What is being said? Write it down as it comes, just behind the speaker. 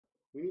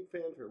We need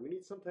fanfare. We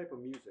need some type of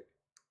music.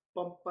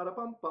 Bum ba da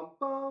bum bum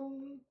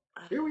bum.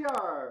 Here we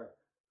are,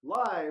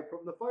 live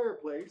from the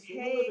fireplace in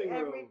the Hey living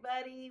room.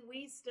 everybody,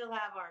 we still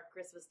have our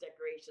Christmas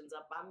decorations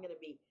up. I'm going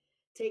to be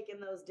taking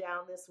those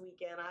down this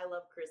weekend. I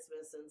love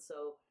Christmas, and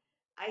so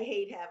I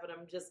hate having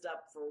them just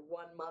up for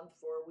 1 month,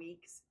 4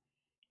 weeks.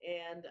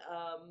 And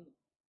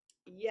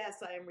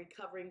yes, I am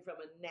recovering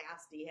from a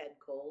nasty head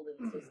cold.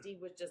 And so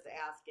Steve was just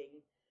asking,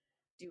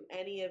 do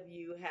any of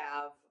you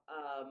have,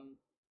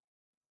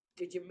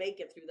 did you make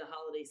it through the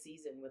holiday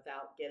season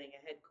without getting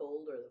a head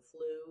cold or the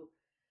flu?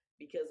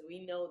 Because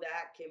we know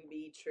that can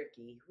be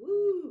tricky.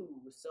 Woo,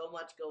 so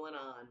much going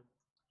on.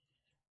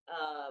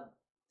 Uh,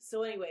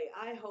 so anyway,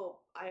 I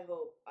hope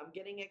I'm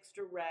getting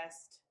extra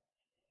rest,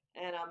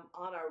 and I'm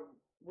on a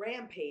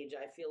rampage.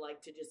 I feel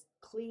like to just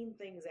clean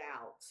things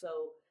out.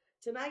 So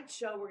tonight's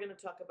show, we're going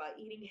to talk about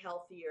eating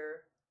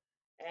healthier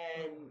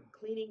and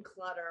cleaning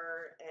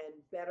clutter and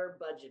better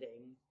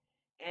budgeting.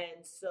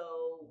 And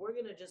so we're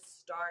going to just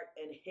start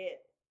and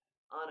hit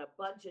on a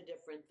bunch of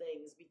different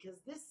things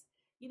because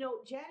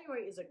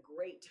January is a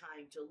great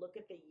time to look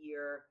at the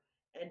year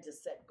and to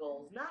set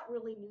goals. Not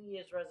really New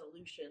Year's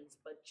resolutions,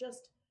 but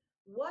just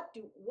what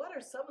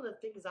are some of the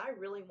things I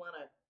really want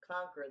to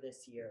conquer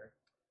this year?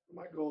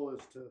 My goal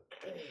is to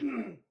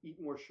eat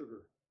more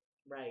sugar.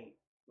 Right.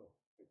 So,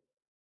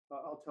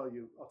 I'll tell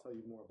you. I'll tell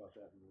you more about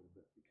that in a little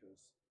bit because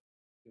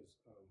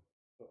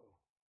uh-oh.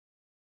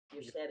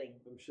 You're shedding.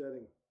 I'm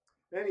shedding.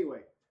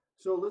 Anyway,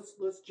 so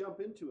let's jump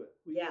into it.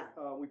 Yeah.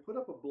 We put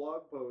up a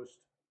blog post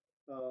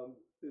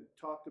that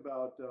talked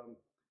about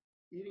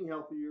eating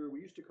healthier.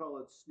 We used to call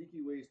it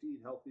sneaky ways to eat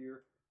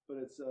healthier, but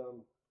it's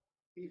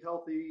eat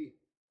healthy.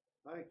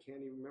 I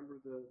can't even remember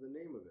the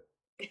name of it.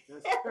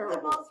 That's terrible.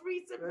 The most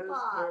recent That's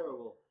blog.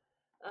 terrible.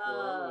 So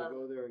I'm gonna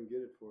go there and get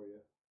it for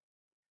you.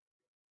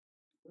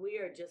 We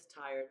are just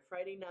tired.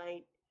 Friday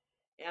night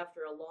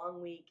after a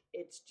long week,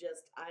 it's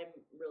just I'm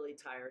really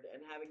tired,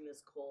 and having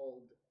this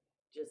cold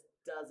just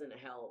doesn't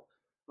help.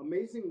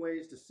 Amazing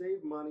ways to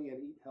save money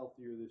and eat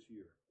healthier this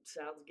year.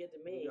 Sounds good to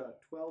We me.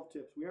 got 12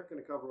 tips. We aren't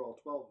going to cover all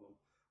 12 of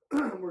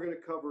them. We're going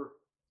to cover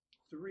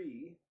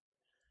 3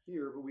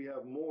 here, but we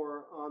have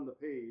more on the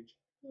page.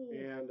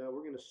 And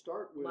we're going to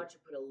start with. Why don't you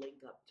put a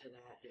link up to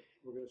that?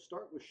 We're going to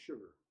start with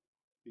sugar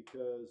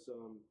because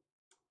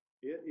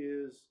it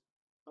is.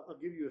 I'll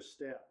give you a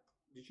stat.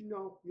 Did you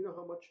know? You know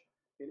how much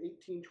in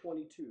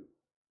 1822?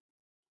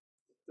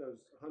 That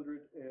was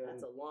 100 and.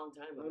 That's a long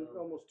time ago.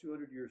 Almost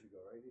 200 years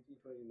ago, right?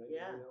 1820,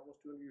 yeah,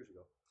 almost 200 years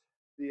ago.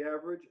 The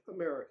average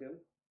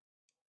American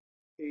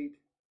ate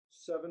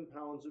 7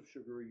 pounds of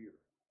sugar a year.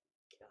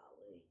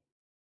 Golly.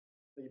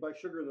 And you buy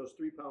sugar in those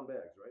 3-pound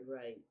bags, right?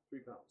 Right.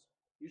 3 pounds.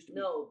 Used to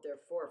be. No,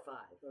 they're 4 or 5.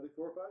 Are they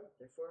 4 or 5?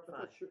 They're 4 or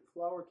 5.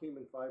 Flour came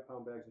in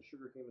 5-pound bags and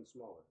sugar came in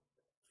smaller.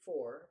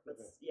 4, but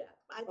okay. Yeah,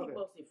 I think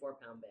mostly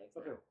 4-pound bags.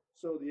 Now. Okay,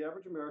 so the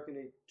average American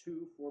ate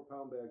 2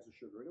 4-pound bags of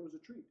sugar, and it was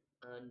a treat.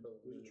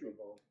 Unbelievable. It was a treat.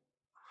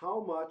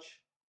 How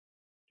much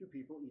do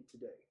people eat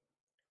today?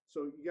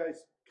 So you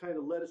guys kind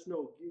of let us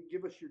know.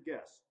 Give us your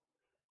guess.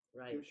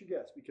 Right. Give us your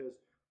guess because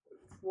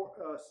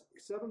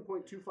 7.25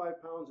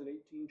 pounds in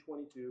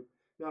 1822.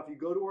 Now, if you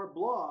go to our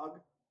blog,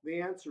 the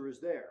answer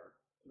is there.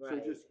 Right.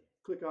 So just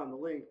click on the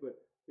link. But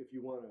if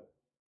you want to,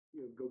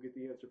 go get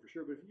the answer for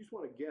sure. But if you just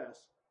want to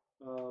guess,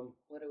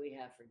 what do we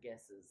have for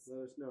guesses?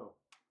 Let us know.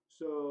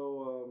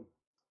 So,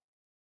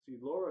 see,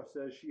 Laura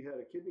says she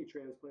had a kidney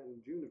transplant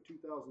in June of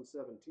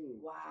 2017.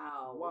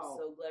 Wow. We're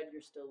so glad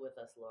you're still with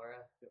us,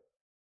 Laura. Yep.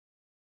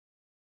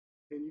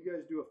 Can you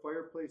guys do a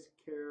fireplace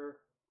care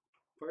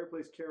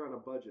on a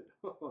budget?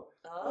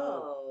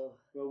 Oh.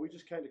 Well, we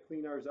just kind of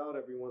clean ours out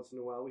every once in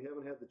a while. We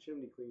haven't had the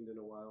chimney cleaned in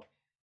a while.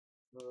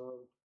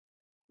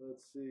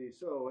 Let's see.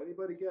 So,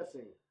 anybody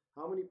guessing?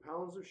 How many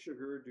pounds of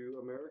sugar do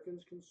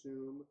Americans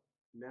consume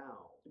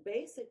now?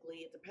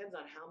 Basically, it depends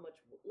on how much.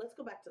 Let's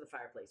go back to the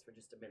fireplace for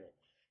just a minute.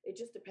 It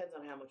just depends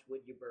on how much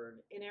wood you burn.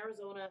 In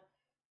Arizona,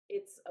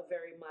 it's a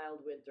very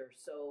mild winter.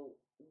 So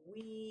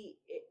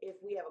if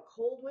we have a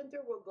cold winter,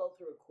 we'll go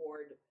through a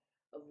cord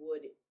of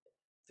wood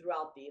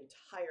throughout the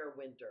entire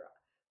winter.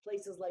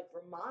 Places like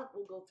Vermont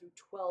will go through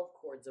 12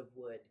 cords of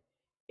wood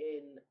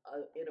in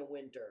a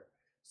winter.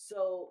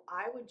 So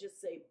I would just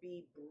say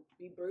be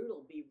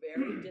brutal, be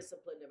very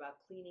disciplined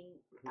about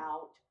cleaning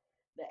out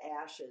the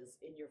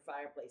ashes in your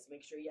fireplace.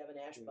 Make sure you have an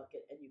ash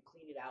bucket and you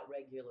clean it out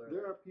regularly.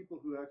 There are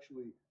people who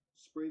actually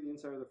spray the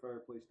inside of the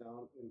fireplace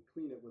down and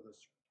clean it with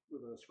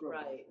a scrub.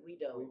 Right, we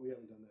don't. We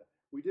haven't done that.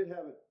 We did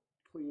have it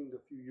cleaned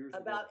a few years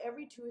ago. About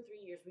every 2 or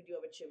 3 years, we do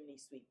have a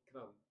chimney sweep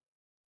come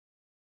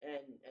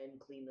and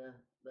clean the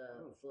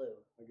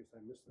flue. I guess I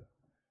missed that.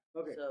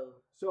 Okay.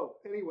 So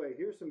anyway,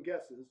 here's some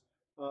guesses.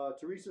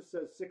 Teresa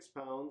says 6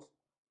 pounds.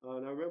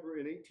 Now remember,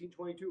 in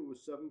 1822, it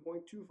was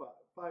 7.25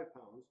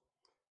 pounds.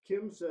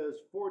 Kim says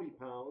 40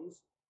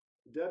 pounds.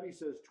 Debbie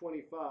says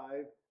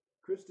 25.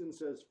 Kristen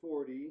says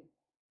 40.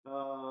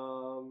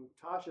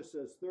 Tasha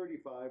says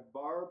 35.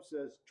 Barb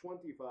says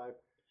 25.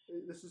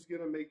 This is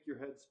going to make your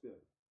head spin.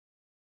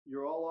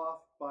 You're all off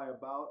by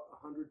about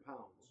 100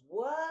 pounds.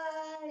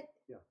 What?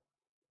 Yeah.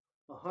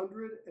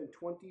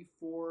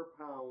 124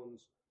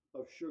 pounds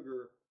of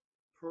sugar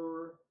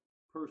per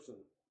person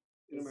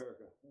in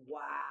America.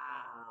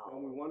 Wow.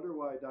 And we wonder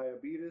why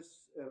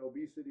diabetes and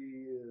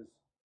obesity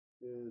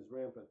is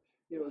rampant.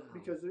 You know,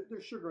 because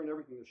there's sugar in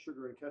everything. There's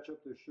sugar in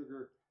ketchup. There's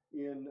sugar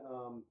in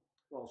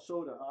well,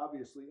 soda,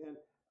 obviously. And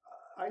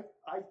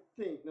I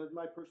think, that's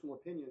my personal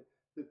opinion,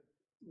 that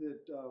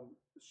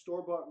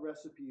store-bought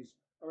recipes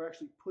are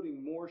actually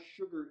putting more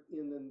sugar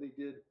in than they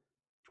did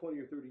 20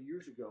 or 30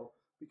 years ago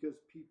because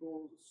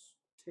people's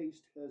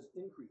taste has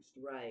increased.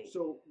 Right.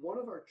 So one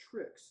of our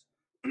tricks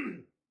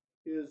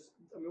is,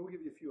 I mean, we'll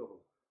give you a few of them.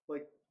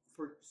 Like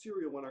for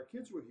cereal, when our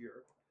kids were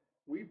here,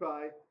 we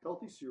buy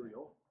healthy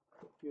cereal.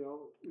 You know,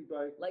 we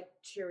buy like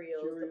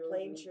Cheerios, the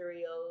plain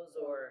Cheerios,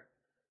 or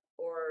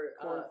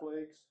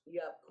cornflakes.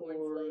 Yep,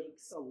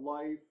 cornflakes. A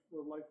Life.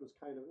 Well, Life was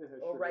kind of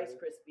or Rice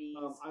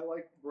Krispies. I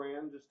like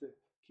Bran just to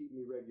keep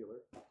me regular.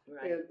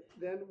 Right. And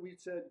then we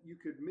said you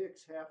could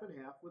mix half and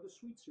half with a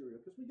sweet cereal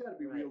because we got to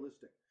be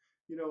realistic.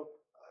 You know,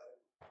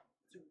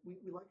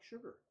 we like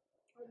sugar.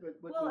 But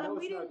well, and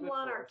we didn't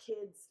want our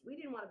kids. We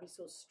didn't want to be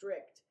so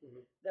strict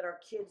that our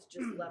kids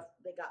just left.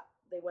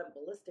 They went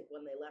ballistic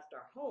when they left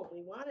our home.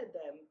 We wanted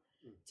them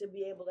to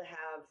be able to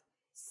have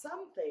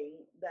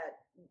something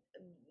that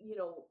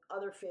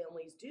other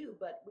families do,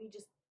 but we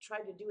just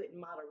tried to do it in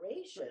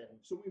moderation.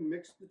 Right. So we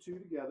mixed the two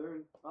together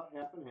and about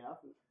half and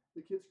half, and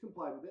the kids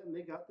complied with it, and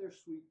they got their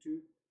sweet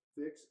tooth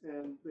fix,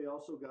 and they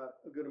also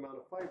got a good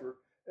amount of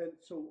fiber. And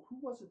so, who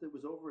was it that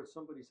was over at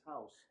somebody's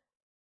house?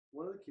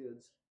 One of the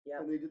kids,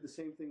 and they did the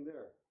same thing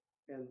there.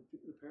 And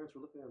the parents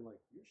were looking at them like,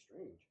 "You're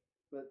strange,"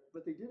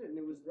 but they did it, and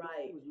it was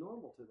It was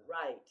normal to them.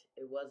 Right,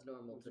 it was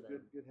normal to them.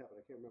 Good habit.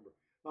 I can't remember.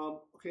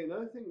 Okay,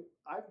 another thing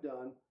I've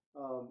done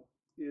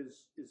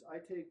is I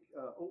take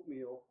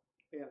oatmeal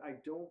and I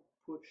don't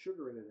put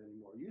sugar in it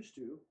anymore. Used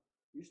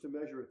to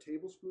measure a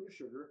tablespoon of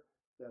sugar.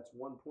 That's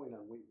 1 point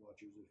on Weight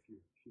Watchers if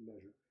you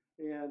measure.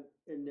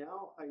 And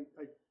now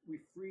we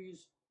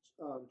freeze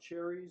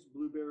cherries,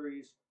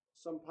 blueberries,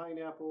 some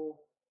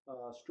pineapple,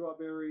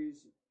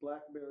 strawberries,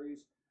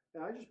 blackberries,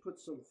 and I just put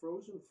some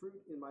frozen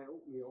fruit in my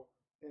oatmeal,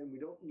 and we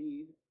don't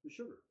need the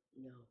sugar.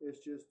 No,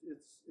 it's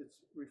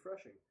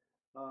refreshing.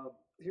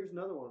 Here's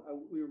another one.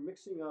 We were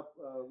mixing up.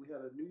 We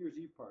had a New Year's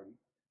Eve party,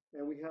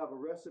 and we have a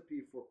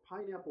recipe for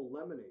pineapple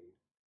lemonade,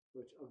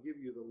 which I'll give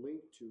you the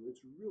link to.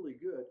 It's really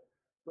good,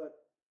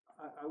 but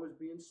I was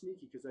being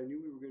sneaky because I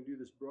knew we were going to do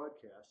this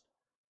broadcast,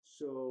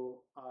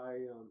 so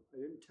I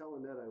didn't tell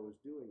Annette I was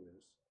doing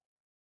this.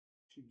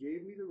 She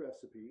gave me the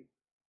recipe,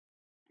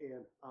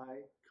 and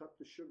I cut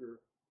the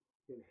sugar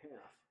in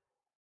half,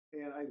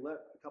 and I let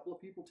a couple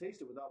of people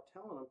taste it without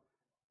telling them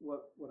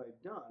what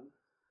I'd done.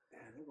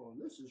 And they're going,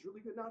 "This is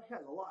really good." Now it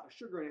has a lot of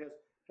sugar, and it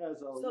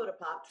has a soda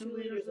pop, 2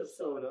 liters of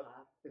soda.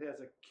 It has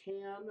a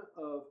can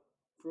of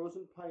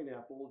frozen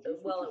pineapple juice,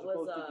 well, which is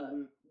supposed to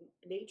dilute.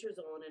 Nature's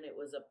Own, and it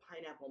was a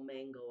pineapple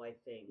mango, I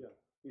think. Yeah,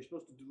 you're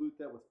supposed to dilute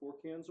that with 4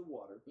 cans of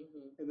water,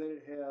 and then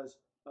it has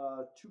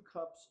 2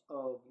 cups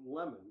of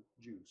lemon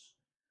juice.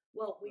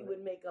 Well, we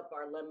would make up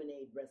our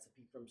lemonade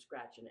recipe from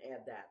scratch and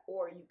add that,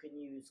 or you can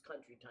use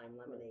Country Time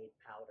lemonade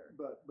powder.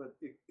 But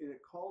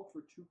it called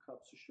for 2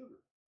 cups of sugar.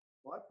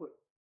 Well, I put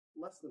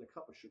less than a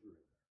cup of sugar in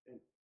there,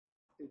 and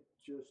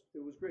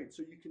it was great.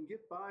 So you can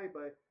get by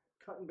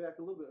cutting back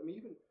a little bit. I mean,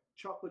 even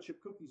chocolate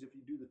chip cookies, if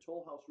you do the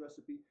Toll House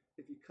recipe,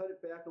 if you cut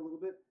it back a little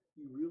bit,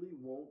 you really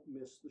won't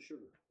miss the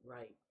sugar.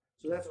 Right.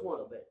 So that's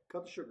one. Bit.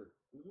 Cut the sugar.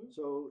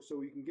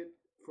 So you can get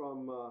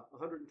from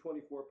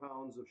 124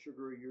 pounds of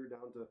sugar a year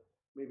down to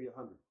maybe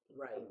 100.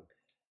 Right.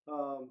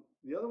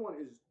 The other one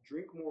is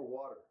drink more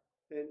water.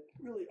 And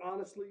really,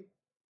 honestly,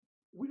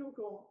 we don't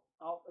go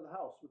out of the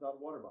house without a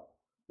water bottle.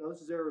 Now,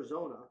 this is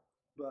Arizona,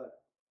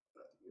 but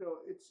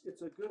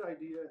it's a good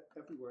idea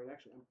everywhere. And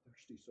actually, I'm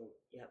thirsty, so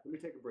let me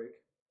take a break.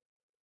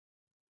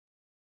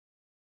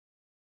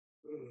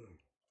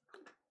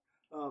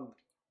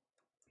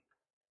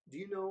 Do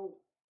you know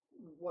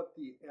what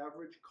the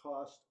average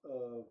cost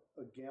of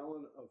a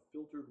gallon of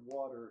filtered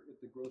water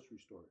at the grocery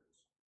store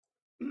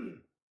is?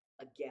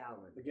 A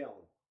gallon. A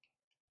gallon.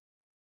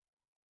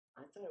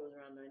 I thought it was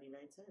around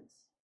 99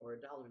 cents or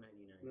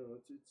 $1.99.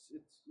 No,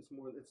 it's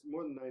more. It's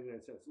more than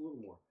 99 cents. A little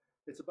more.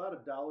 It's about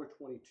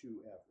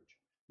 $1.22 average.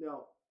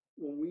 Now,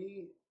 when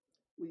we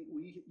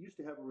used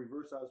to have a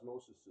reverse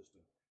osmosis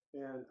system,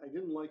 and I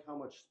didn't like how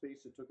much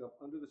space it took up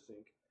under the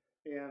sink,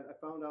 and I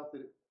found out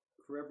that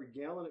for every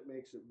gallon it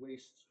makes, it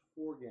wastes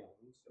 4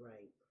 gallons.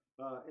 Right.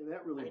 And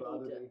that really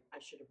bothered me. I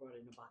should have brought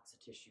in a box of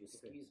tissues.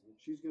 Excuse me.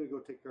 She's going to go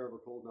take care of her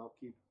cold, and I'll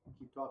keep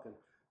talking.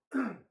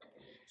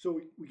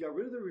 So we got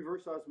rid of the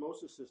reverse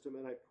osmosis system,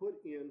 and I put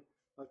in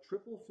a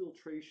triple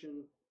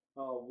filtration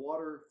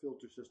water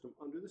filter system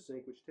under the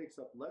sink, which takes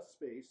up less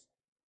space,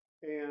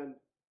 and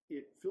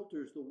it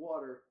filters the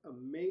water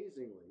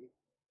amazingly,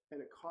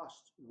 and it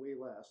costs way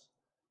less.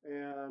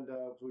 And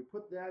so we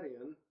put that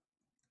in.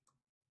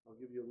 I'll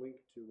give you a link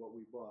to what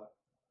we bought.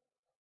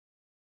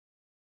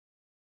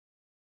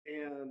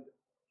 And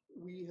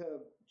we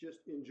have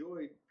just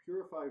enjoyed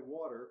purified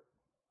water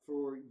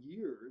for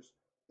years,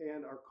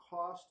 and our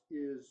cost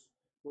is,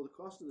 well, the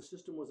cost of the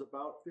system was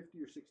about $50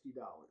 or $60.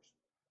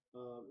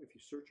 If you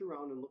search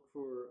around and look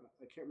for,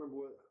 I can't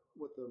remember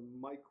what the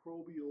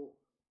microbial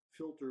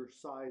filter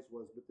size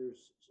was, but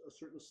there's a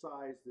certain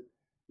size that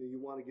you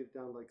want to get it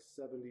down like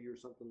 70 or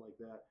something like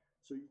that.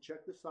 So you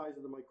check the size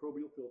of the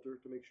microbial filter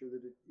to make sure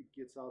that it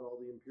gets out all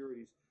the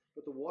impurities.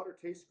 But the water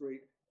tastes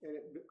great, and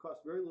it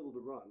costs very little to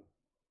run,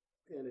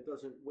 and it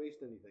doesn't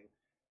waste anything.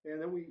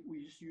 And then we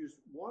just use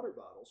water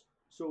bottles.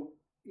 So,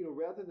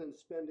 rather than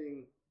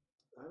spending,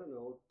 I don't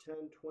know,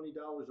 $10,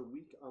 $20 a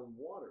week on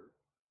water,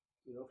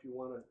 if you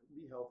want to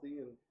be healthy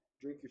and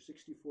drink your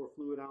 64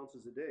 fluid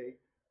ounces a day,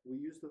 we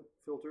use the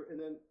filter, and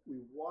then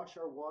we wash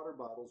our water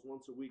bottles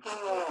once a week.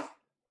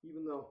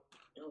 Even though,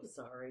 oh,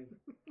 sorry.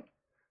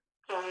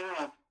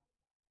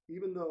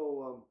 Even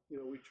though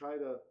we try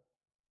to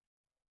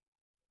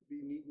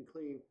be neat and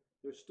clean,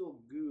 there's still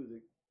goo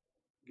that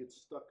gets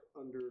stuck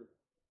under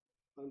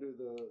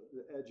the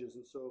edges,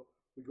 and so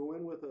we go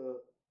in with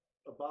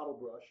a bottle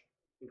brush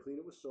and clean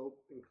it with soap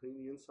and clean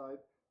the inside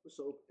with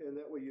soap, and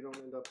that way you don't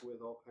end up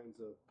with all kinds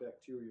of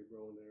bacteria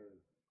growing there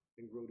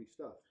and grody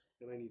stuff.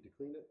 And I need to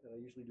clean it, and I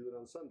usually do it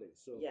on Sundays.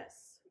 So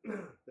yes,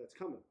 that's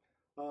coming.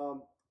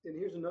 And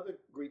here's another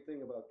great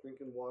thing about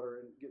drinking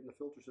water and getting the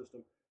filter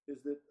system is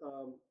that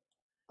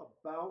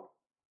about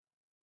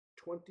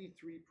 23%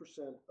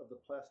 of the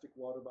plastic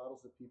water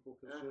bottles that people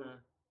consume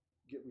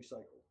get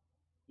recycled.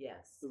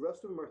 Yes. The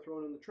rest of them are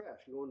thrown in the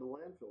trash and go into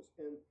landfills.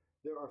 And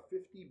there are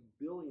 50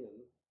 billion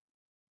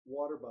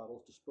water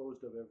bottles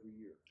disposed of every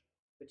year.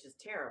 Which is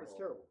terrible. It's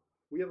terrible.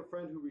 We have a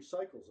friend who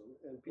recycles them,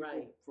 and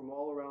people from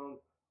all around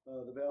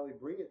the valley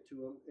bring it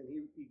to him, and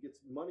he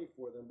gets money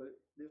for them, but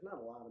there's not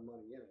a lot of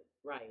money in it.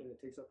 Right. And it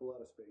takes up a lot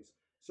of space.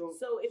 So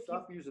if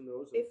stop using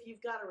those. If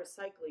you've got a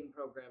recycling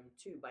program,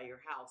 too, by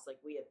your house, like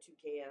we have 2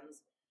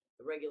 cans,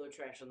 the regular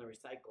trash and the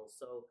recycle.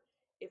 So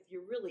if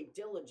you're really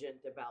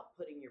diligent about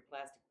putting your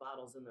plastic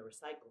bottles in the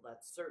recycle,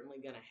 that's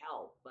certainly going to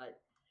help. But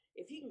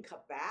if you can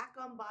cut back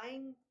on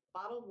buying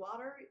bottled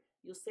water,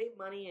 you'll save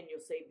money and you'll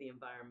save the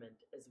environment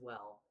as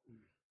well.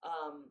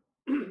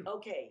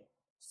 Okay,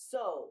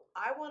 so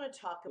I want to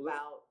talk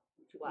about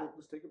what?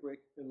 Let's take a break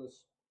and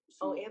let's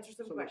answer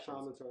some questions.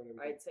 Comments on everything.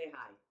 All right, say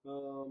hi.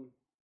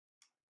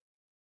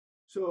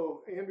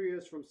 So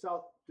Andrea's from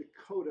South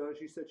Dakota.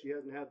 She said she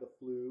hasn't had the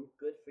flu.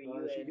 Good for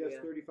you, She Andrea.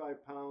 guessed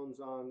 35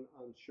 pounds on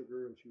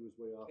sugar, and she was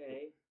way off.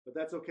 Okay. But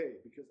that's okay,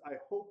 because I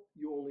hope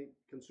you only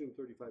consume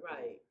 35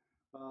 pounds.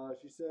 Right.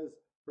 She says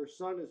her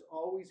son has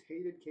always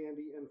hated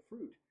candy and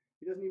fruit.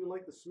 He doesn't even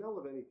like the smell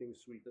of anything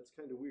sweet. That's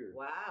kind of weird.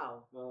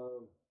 Wow.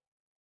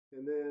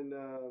 And then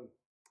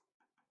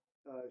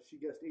she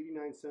guessed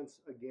 89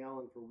 cents a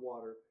gallon for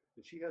water.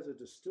 And she has a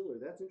distiller.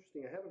 That's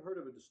interesting. I haven't heard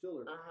of a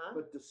distiller.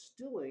 But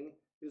distilling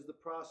is the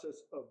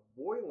process of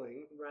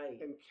boiling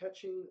and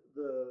catching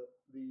the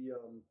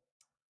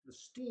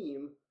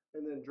steam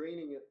and then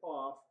draining it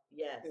off.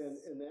 Yes.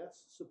 And that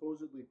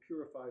supposedly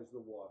purifies the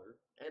water.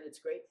 And it's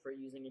great for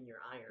using in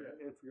your iron.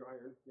 Yeah, and for your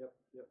iron.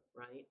 Yep.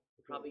 Right?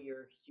 Probably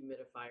your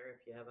humidifier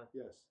if you have a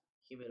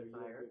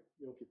humidifier.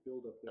 You don't get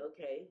buildup there.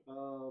 Okay.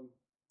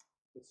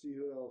 Let's see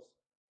who else.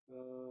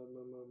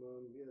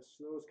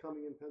 Snow's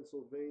coming in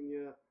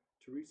Pennsylvania.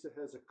 Teresa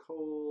has a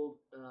cold.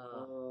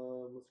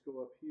 Let's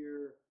go up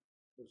here.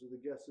 Those are the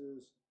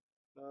guesses.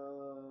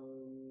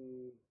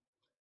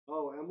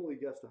 Emily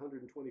guessed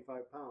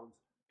 125 pounds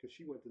because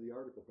she went to the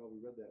article, probably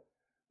read that.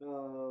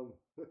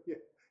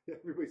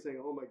 Everybody's saying,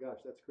 oh my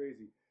gosh, that's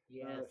crazy.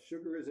 Yes.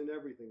 Sugar is in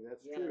everything.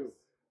 That's true.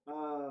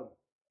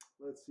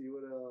 Let's see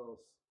what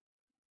else.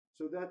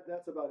 So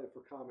that's about it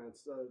for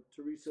comments.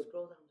 Teresa,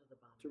 scroll down to the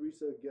bottom.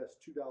 Teresa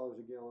guessed $2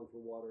 a gallon for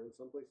water. In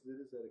some places,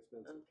 it is that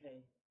expensive.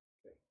 Okay.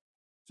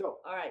 So,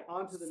 all right.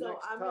 On to the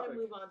next topic. So I'm going to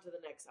move on to the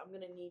next. I'm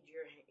going to need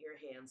your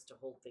hands to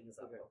hold things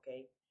up.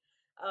 Okay.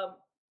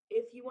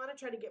 If you want to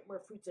try to get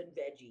more fruits and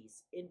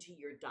veggies into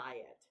your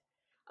diet,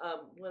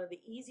 one of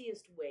the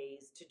easiest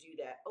ways to do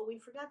that. Oh, we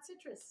forgot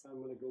citrus. I'm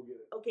going to go get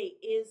it. Okay,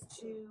 is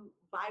to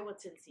buy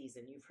what's in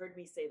season. You've heard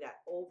me say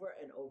that over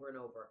and over and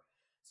over.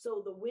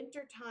 So the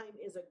winter time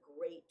is a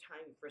great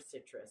time for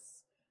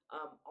citrus.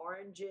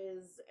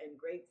 Oranges and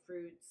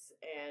grapefruits,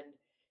 and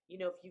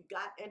if you've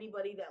got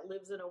anybody that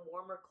lives in a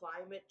warmer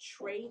climate,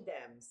 trade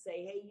them.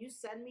 Say, hey, you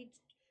send me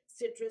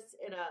citrus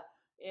in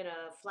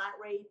a flat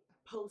rate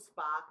post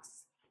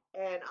box,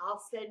 and I'll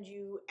send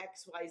you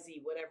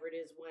XYZ, whatever it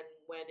is,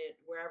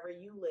 wherever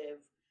you live,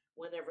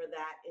 whenever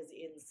that is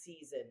in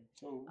season.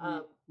 So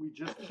we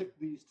just picked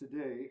these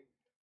today.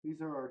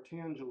 These are our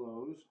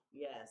tangelos.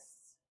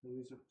 Yes. And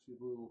these are the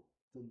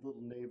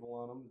little navel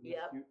on them.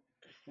 Yep. Cute.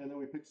 And then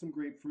we picked some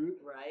grapefruit.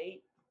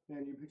 Right.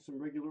 And you picked some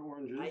regular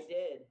oranges. I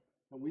did.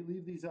 And we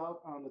leave these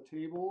out on the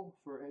table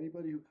for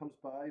anybody who comes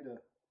by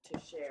to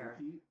share.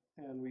 To eat.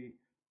 And we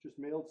just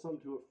mailed some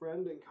to a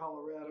friend in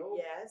Colorado.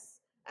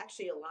 Yes.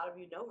 Actually, a lot of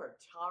you know her,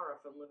 Tara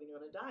from Living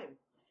on a Dime.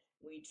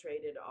 We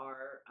traded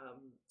our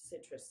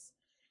citrus.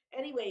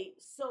 Anyway,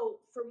 so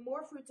for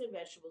more fruits and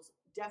vegetables,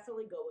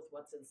 definitely go with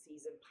what's in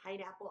season.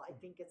 Pineapple, I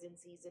think, is in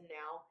season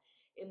now.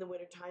 in the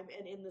wintertime.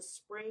 And in the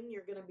spring,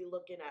 you're going to be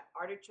looking at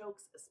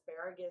artichokes,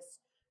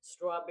 asparagus,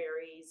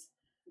 strawberries.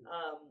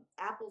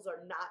 Apples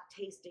are not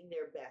tasting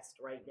their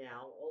best right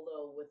now,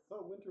 although with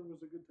winter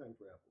was a good time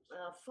for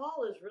apples.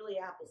 Fall is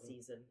really apple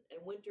season, and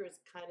winter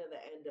is kind of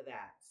the end of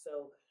that.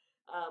 So,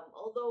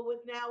 although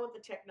with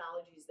the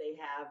technologies they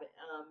have,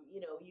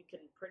 you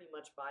can pretty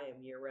much buy them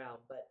year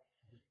round. But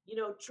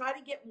try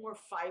to get more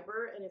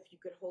fiber, and if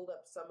you could hold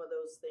up some of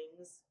those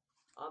things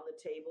on the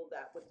table,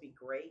 that would be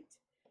great.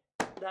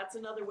 That's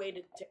another way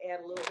to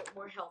add a little bit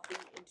more healthy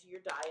into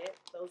your diet.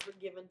 Those were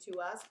given to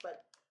us,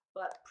 but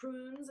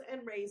prunes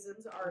and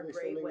raisins are a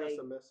great way. Are they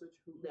sending us a message?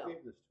 Who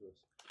gave this to us?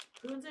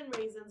 Prunes and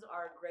raisins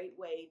are a great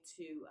way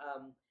to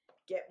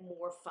get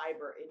more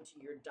fiber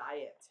into your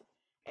diet.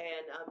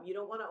 And you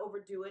don't want to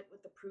overdo it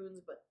with the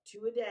prunes, but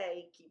 2 a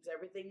day keeps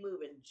everything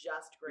moving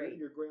just great.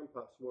 Your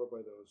grandpa swore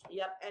by those.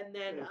 Yep, and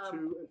then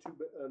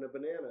and a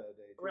banana a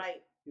day. Too.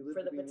 Right.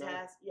 For the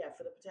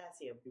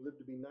potassium. He lived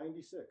to be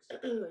 96.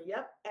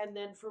 Yep, and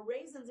then for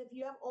raisins, if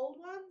you have old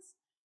ones,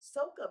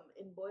 soak them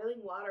in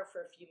boiling water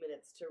for a few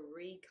minutes to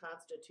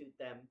reconstitute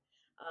them.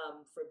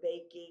 For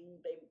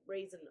baking,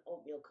 raisin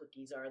oatmeal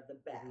cookies are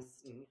the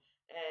best. Mm-hmm.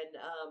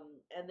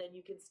 And then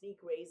you can sneak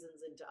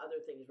raisins into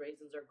other things.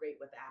 Raisins are great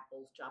with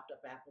apples, chopped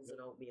up apples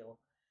and oatmeal.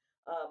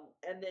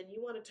 And then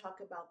you want to talk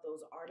about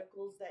those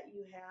articles that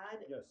you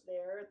had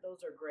there.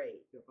 Those are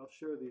great. Yep, I'll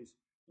share these.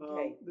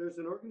 Okay. There's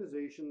an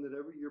organization that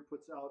every year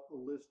puts out a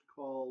list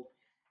called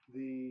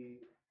the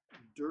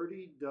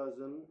Dirty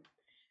Dozen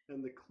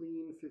and the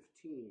Clean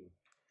 15.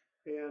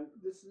 And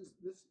this is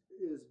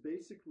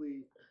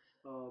basically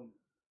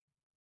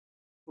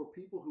for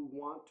people who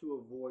want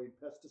to avoid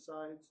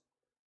pesticides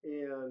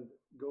and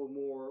go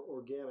more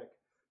organic.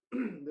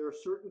 There are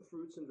certain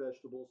fruits and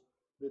vegetables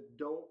that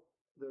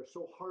they're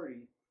so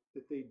hardy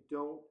that they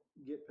don't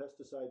get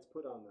pesticides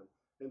put on them.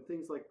 And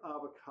things like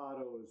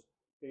avocados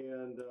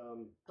and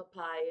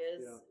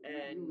papayas.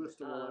 Yeah, you list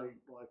them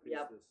while I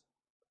paste this.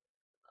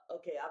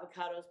 Okay,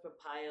 avocados,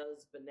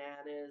 papayas,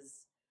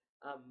 bananas,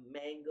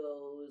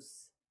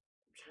 mangoes.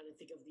 I'm trying to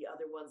think of the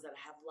other ones that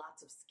have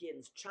lots of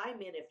skins.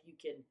 Chime in if you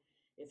can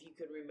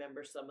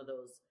remember some of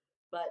those.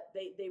 But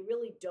they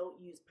really don't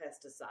use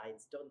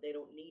pesticides. They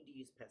don't need to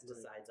use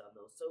pesticides on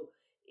those. So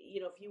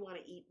if you want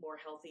to eat more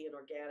healthy and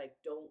organic,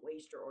 don't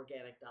waste your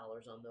organic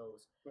dollars on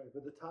those. Right,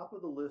 but the top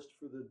of the list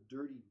for the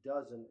Dirty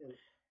Dozen, and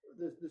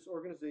this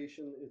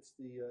organization, it's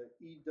the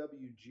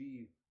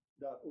EWG.org.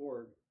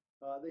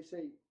 They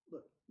say,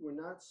 look, we're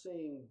not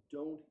saying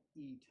don't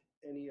eat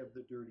any of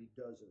the Dirty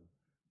Dozen,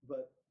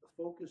 but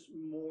focus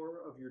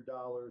more of your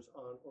dollars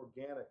on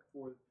organic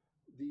for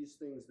these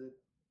things that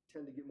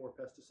tend to get more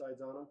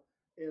pesticides on them,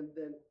 and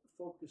then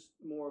focus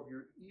more of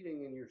your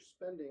eating and your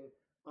spending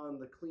on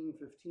the Clean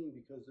 15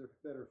 because they're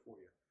better for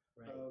you.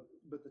 Right.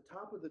 But the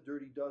top of the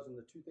Dirty Dozen,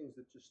 the two things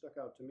that just stuck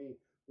out to me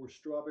were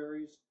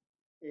strawberries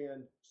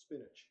and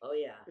spinach. Oh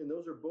yeah. And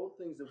those are both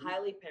things that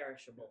highly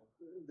perishable.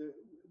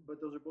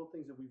 But those are both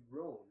things that we've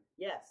grown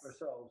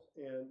ourselves,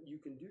 and you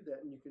can do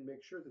that, and you can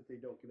make sure that they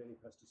don't get any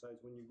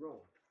pesticides when you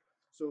grow them.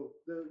 So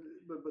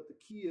but the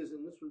key is,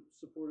 and this was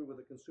supported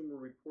with a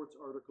Consumer Reports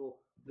article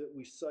that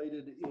we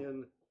cited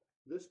in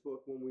this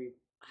book when we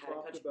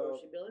talked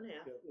about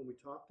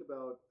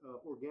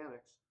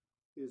organics,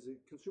 is that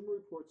Consumer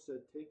Reports said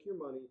take your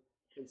money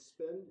and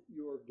spend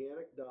your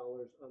organic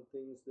dollars on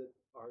things that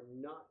are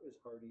not as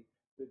hardy,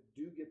 that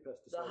do get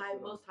pesticides.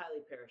 Most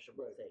highly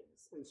perishable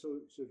things. And so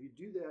if you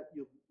do that,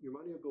 your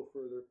money will go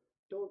further.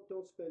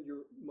 Don't spend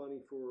your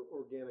money for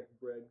organic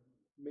bread.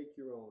 Make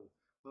your own.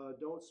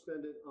 Don't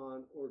spend it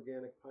on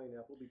organic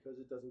pineapple because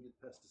it doesn't get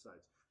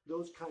pesticides.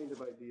 Those kind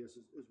of ideas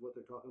is what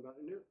they're talking about,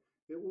 and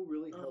it will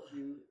really help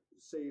you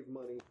save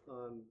money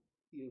on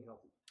eating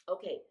healthy.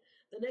 Okay,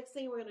 the next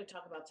thing we're going to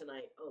talk about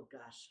tonight,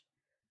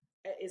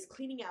 is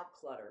cleaning out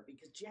clutter,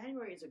 because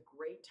January is a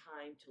great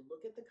time to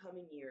look at the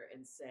coming year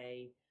and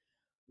say,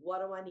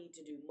 what do I need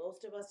to do?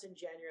 Most of us in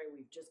January,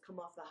 we've just come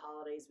off the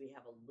holidays. We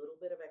have a little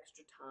bit of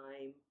extra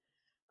time.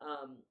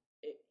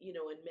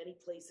 In many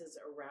places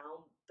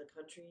around the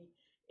country,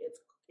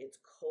 it's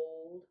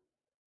cold.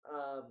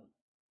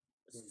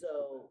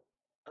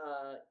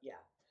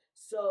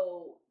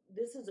 So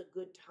this is a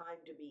good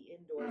time to be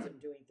indoors and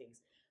doing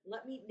things.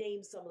 Let me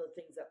name some of the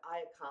things that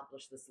I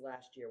accomplished this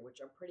last year, which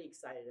I'm pretty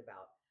excited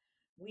about.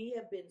 We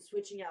have been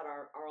switching out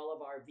all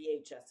of our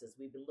VHSs.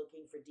 We've been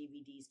looking for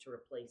DVDs to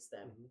replace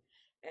them. Mm-hmm.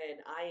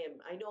 And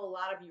I know a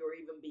lot of you are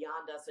even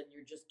beyond us and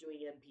you're just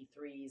doing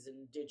MP3s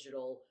and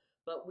digital,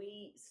 but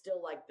we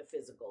still like the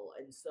physical.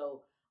 And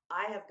so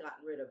I have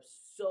gotten rid of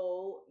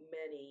so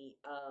many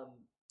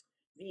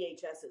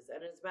VHSs.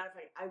 And as a matter of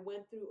fact, I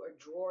went through a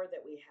drawer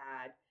that we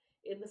had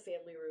in the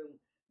family room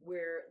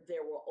where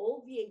there were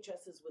old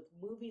VHSs with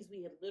movies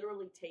we had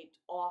literally taped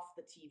off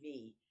the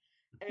TV.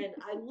 And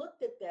I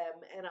looked at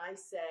them and I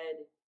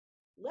said,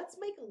 let's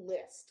make a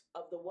list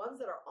of the ones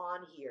that are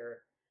on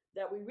here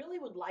that we really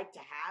would like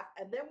to have,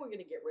 and then we're going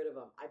to get rid of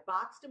them. I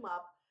boxed them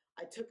up.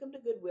 I took them to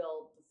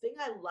Goodwill. The thing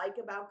I like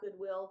about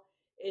Goodwill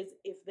is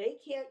if they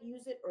can't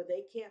use it or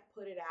they can't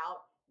put it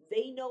out,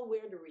 they know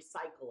where to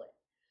recycle it.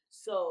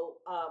 So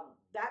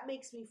that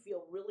makes me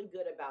feel really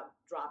good about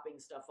dropping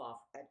stuff off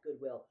at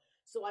Goodwill.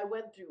 So I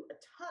went through a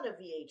ton of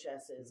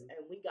VHSs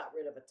and we got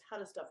rid of a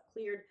ton of stuff,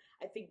 cleared,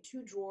 I think,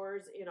 2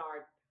 drawers in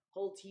our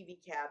whole TV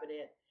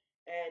cabinet.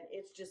 And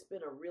it's just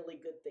been a really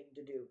good thing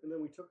to do. And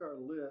then we took our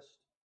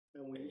list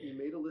and we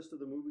made a list of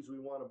the movies we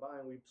want to buy,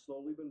 and we've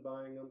slowly been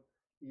buying them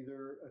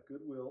either at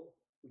Goodwill.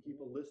 We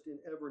keep a list in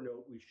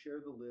Evernote. We share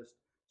the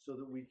list so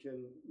that we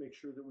can make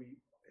sure that we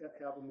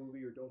have a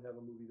movie or don't have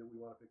a movie that we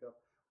want to pick up.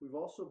 We've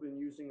also been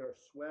using our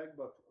swag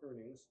buck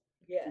earnings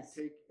to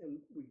take, and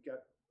we've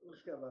got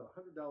about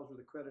 $100 worth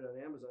of credit on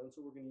Amazon,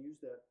 so we're going to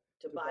use that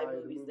to buy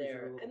movies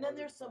there. And then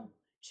there's some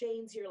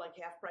chains here like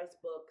Half Price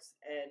Books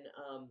and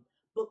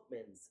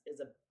Bookman's is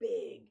a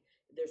big.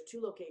 There's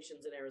 2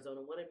 locations in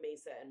Arizona, one in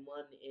Mesa and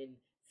one in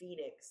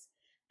Phoenix.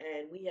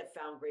 And we have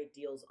found great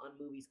deals on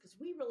movies because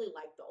we really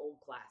like the old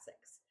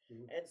classics.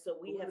 And so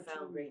we have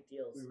found great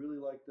deals. We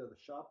really like the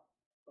shop.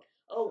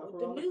 Oh,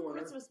 the new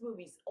Christmas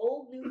movies,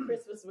 old new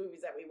Christmas movies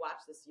that we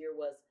watched this year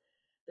was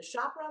The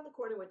Shop Around the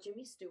Corner with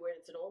Jimmy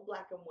Stewart. It's an old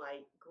black and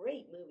white,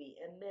 great movie.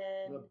 And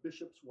then The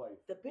Bishop's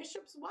Wife. The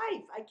Bishop's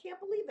Wife. I can't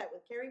believe that,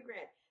 with Cary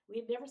Grant. We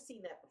had never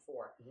seen that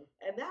before.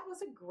 And that was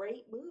a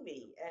great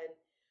movie. And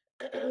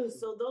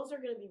so those are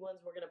going to be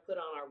ones we're going to put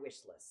on our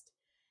wish list.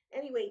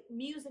 Anyway,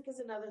 music is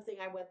another thing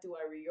I went through.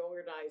 I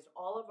reorganized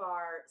all of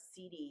our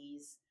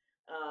CDs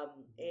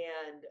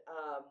and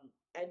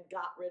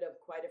got rid of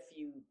quite a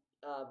few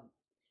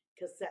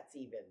cassettes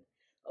even.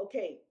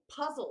 Okay,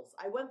 puzzles.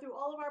 I went through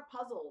all of our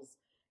puzzles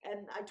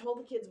and I told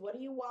the kids, what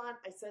do you want?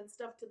 I sent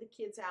stuff to the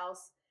kids'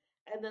 house.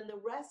 And then the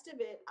rest of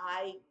it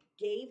I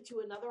gave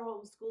to another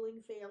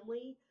homeschooling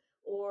family,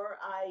 or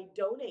I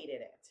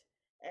donated it.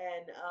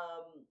 And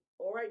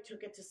or I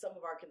took it to some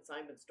of our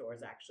consignment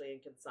stores actually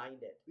and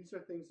consigned it. These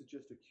are things that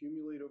just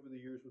accumulate over the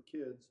years with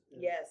kids.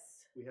 And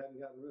yes. We haven't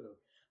gotten rid of.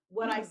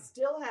 What I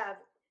still have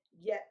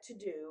yet to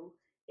do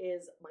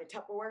is my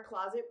Tupperware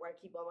closet where I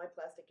keep all my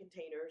plastic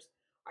containers,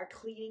 our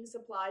cleaning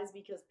supplies,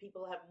 because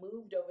people have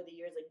moved over the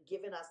years and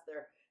given us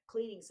their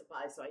cleaning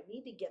supplies. So I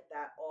need to get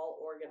that all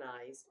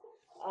organized.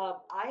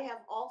 I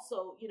have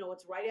also,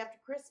 it's right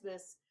after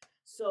Christmas.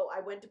 So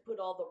I went to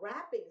put all the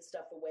wrapping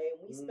stuff away,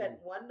 and we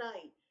spent one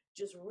night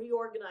just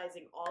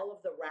reorganizing all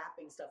of the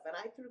wrapping stuff. And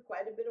I threw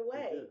quite a bit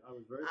away. I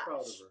was very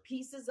proud of her.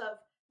 Pieces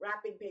of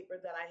wrapping paper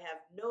that I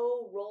have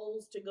no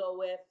rolls to go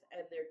with,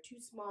 and they're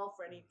too small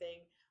for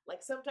anything.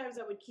 Like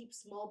sometimes I would keep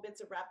small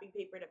bits of wrapping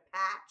paper to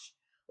patch,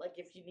 like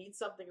if you need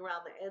something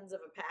around the ends of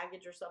a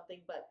package or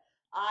something. But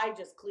I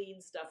just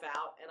cleaned stuff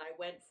out, and I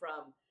went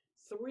from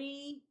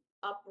 3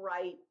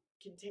 upright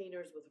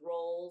containers with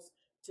rolls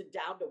to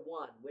down to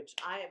 1, which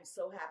I am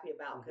so happy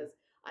about because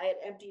I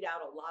had emptied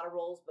out a lot of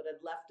rolls, but had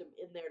left them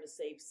in there to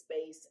save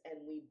space,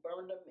 and we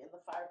burned them in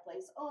the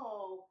fireplace.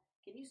 Oh,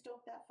 can you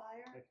stoke that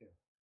fire? I can.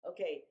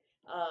 Okay.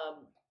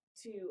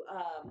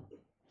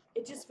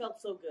 It just felt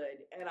so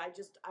good, and I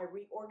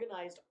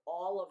reorganized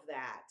all of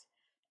that,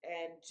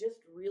 and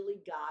just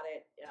really got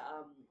it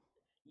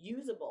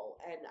usable.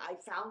 And I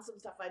found some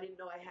stuff I didn't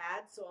know I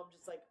had, so I'm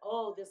just like,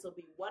 oh, this will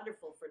be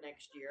wonderful for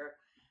next year.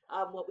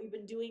 What we've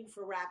been doing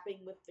for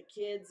wrapping with the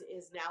kids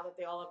is, now that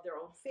they all have their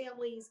own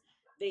families,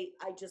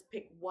 I just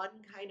pick one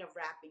kind of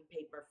wrapping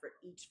paper for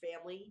each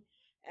family.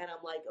 And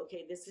I'm like,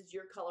 okay, this is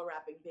your color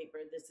wrapping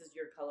paper. This is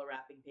your color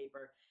wrapping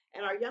paper.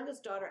 And our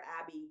youngest daughter,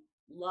 Abby,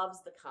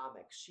 loves the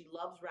comics. She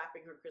loves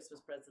wrapping her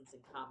Christmas presents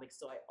in comics.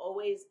 So I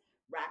always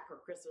wrap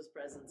her Christmas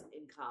presents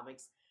in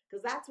comics,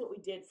 because that's what we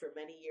did for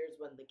many years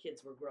when the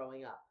kids were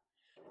growing up.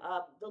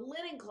 The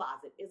linen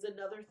closet is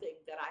another thing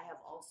that I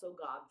have also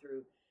gone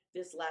through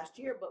this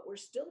last year, but we're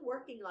still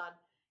working on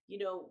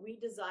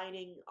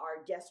redesigning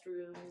our guest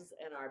rooms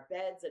and our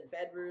beds and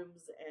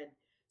bedrooms. And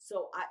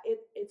so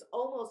it's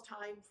almost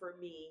time for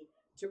me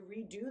to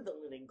redo the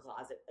linen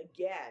closet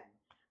again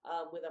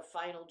with a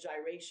final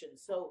gyration.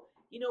 So,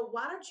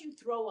 why don't you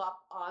throw up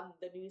on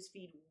the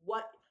newsfeed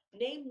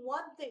name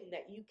one thing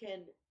that you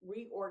can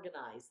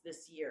reorganize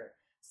this year,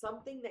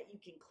 something that you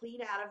can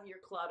clean out of your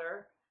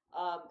clutter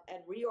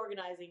and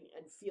reorganizing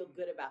and feel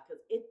good about,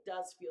 because it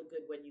does feel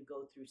good when you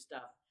go through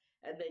stuff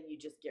and then you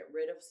just get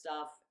rid of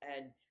stuff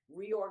and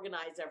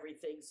reorganize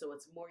everything so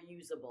it's more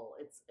usable.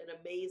 It's an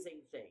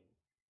amazing thing.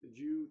 Did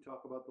you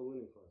talk about the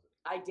linen closet?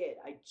 I did.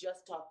 I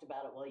just talked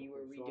about it while you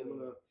were redoing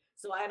it.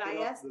 So I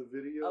asked the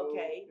video and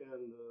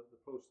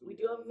the post. We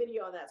do have a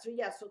video on that. So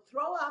so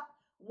throw up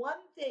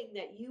one thing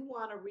that you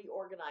want to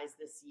reorganize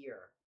this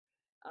year.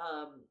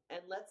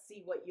 And let's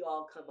see what you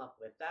all come up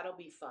with. That'll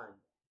be fun.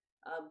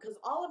 Because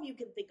all of you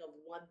can think of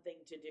one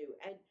thing to do.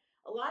 And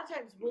a lot of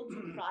times we'll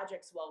do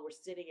projects while we're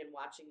sitting and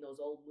watching those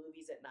old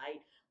movies at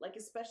night, like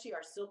especially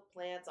our silk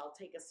plants. I'll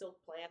take a silk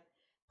plant,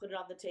 put it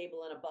on the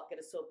table in a bucket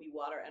of soapy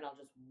water, and I'll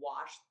just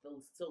wash the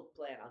silk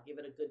plant. I'll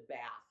give it a good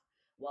bath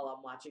while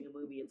I'm watching a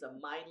movie. It's a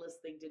mindless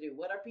thing to do.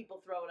 What are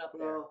people throwing up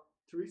there? Well,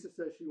 Teresa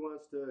says she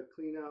wants to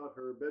clean out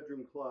her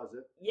bedroom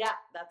closet. Yeah,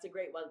 that's a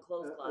great one.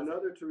 Clothes closet.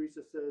 Another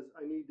Teresa says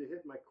I need to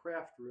hit my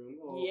craft room.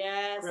 Oh,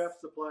 yes. Craft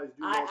supplies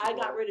do I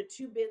got rid of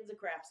 2 bins of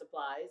craft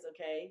supplies,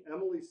 okay?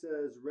 Emily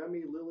says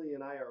Remy, Lily,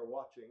 and I are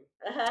watching.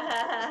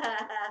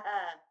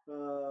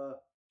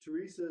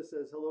 Teresa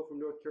says hello from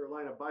North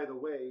Carolina. By the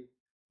way,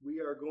 we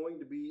are going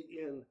to be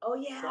in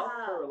South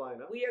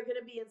Carolina. We are going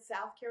to be in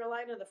South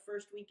Carolina the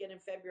first weekend in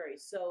February.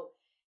 So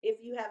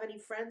if you have any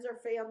friends or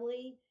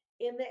family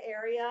in the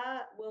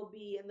area, we'll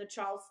be in the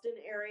Charleston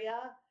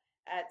area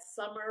at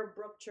Summer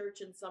Brook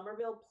Church in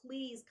Somerville.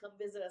 Please come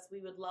visit us.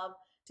 We would love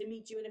to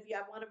meet you. And if you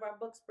have one of our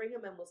books, bring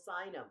them and we'll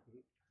sign them.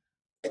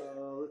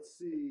 Let's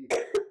see.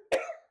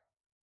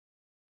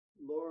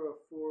 Laura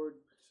Ford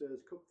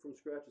says cook from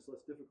scratch is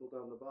less difficult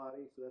on the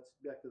body. So that's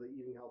back to the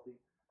eating healthy.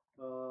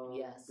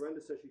 Yes.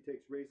 Brenda says she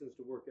takes raisins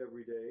to work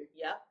every day.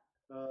 Yep.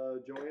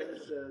 Joanna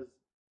says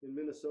in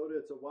Minnesota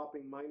it's a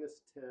whopping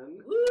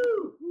 -10.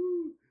 Woo!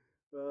 Woo!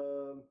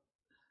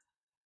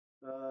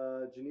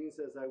 Janine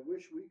says I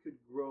wish we could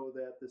grow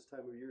that this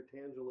time of year.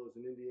 Tangelos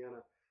in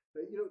Indiana.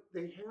 They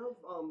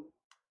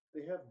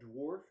have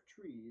dwarf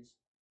trees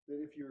that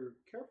if you're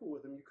careful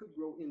with them, you could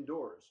grow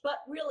indoors.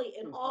 But really,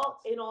 in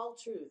all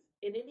truth,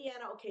 in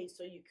Indiana, okay,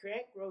 so you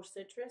can't grow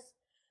citrus,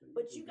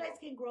 but you guys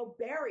can grow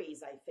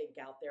berries, I think,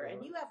 out there.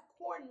 And you have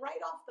corn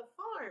right off the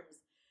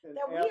farms and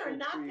that we are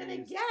not going to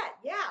get.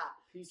 Yeah.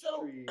 Peach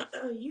so trees.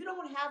 You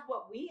don't have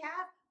what we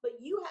have, but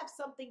you have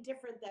something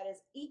different that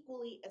is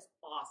equally as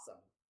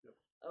awesome. Yep.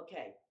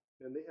 Okay.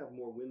 And they have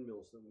more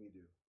windmills than we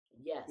do.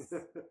 Yes.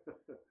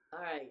 All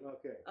right.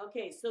 Okay.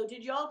 Okay. So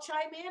did y'all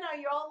chime in? Are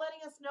you all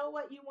letting us know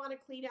what you want to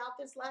clean out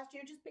this last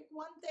year? Just pick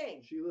one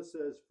thing. Sheila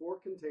says 4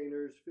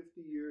 containers,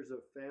 50 years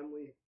of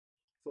family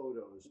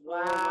photos.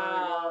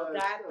 Wow.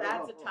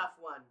 That's a tough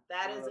one.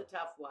 That is a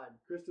tough one.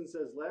 Kristen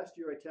says last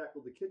year I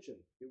tackled the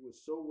kitchen. It was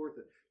so worth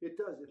it. It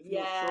does. It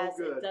feels so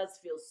good. It does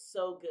feel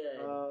so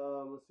good.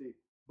 Let's see.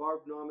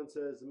 Barb Norman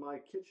says my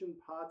kitchen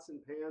pots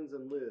and pans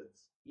and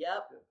lids.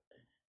 Yep.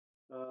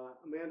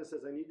 Amanda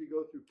says, I need to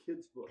go through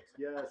kids' books.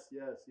 Yes.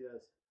 I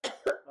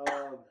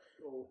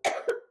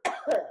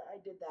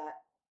did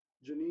that.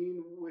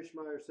 Janine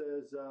Wishmeyer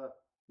says,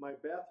 my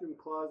bathroom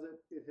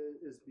closet, it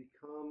has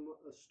become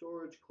a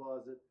storage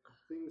closet.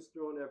 Things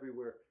thrown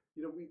everywhere.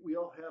 You know, we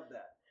all have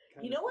that.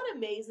 You know what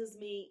amazes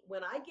me?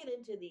 When I get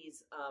into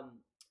these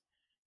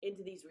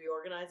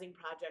reorganizing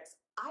projects,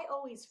 I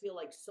always feel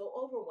like so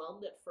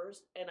overwhelmed at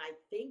first. And I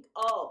think,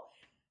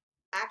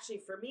 actually,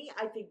 for me,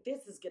 I think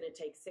this is going to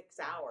take 6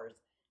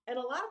 hours. And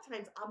a lot of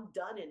times I'm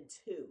done in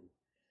 2.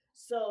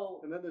 So.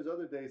 And then there's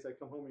other days I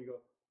come home and you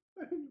go,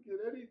 I didn't get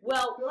anything.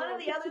 Well, one of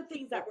the other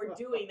things that we're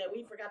doing that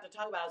we forgot to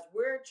talk about is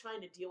we're trying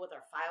to deal with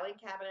our filing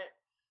cabinet.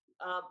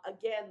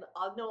 Again,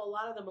 I know a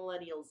lot of the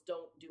millennials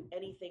don't do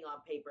anything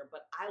on paper,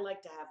 but I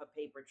like to have a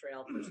paper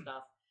trail for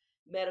stuff.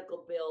 Medical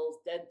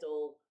bills,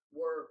 dental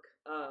work,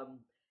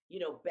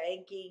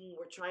 banking.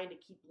 We're trying to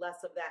keep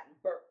less of that and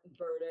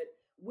burn it.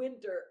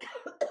 Winter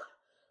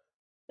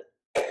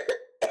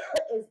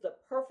is the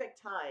perfect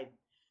time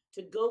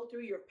to go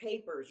through your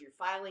papers, your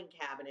filing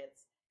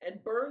cabinets,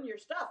 and burn your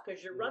stuff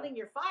because you're running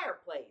your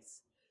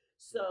fireplace.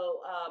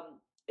 So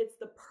it's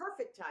the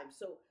perfect time.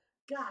 So,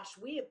 gosh,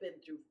 we have been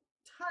through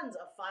tons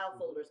of file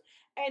folders.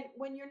 And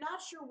when you're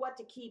not sure what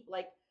to keep,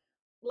 like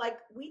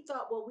we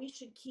thought, well, we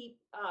should keep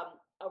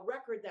a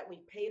record that we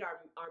paid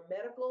our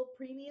medical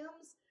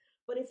premiums.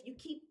 But if you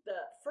keep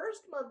the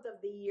first month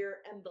of the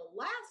year and the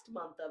last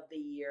month of the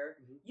year,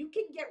 you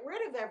can get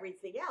rid of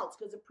everything else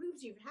because it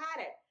proves you've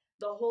had it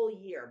the whole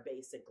year,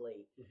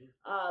 basically.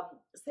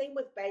 Same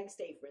with bank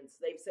statements.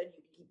 They've said you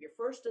can keep your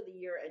first of the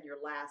year and your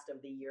last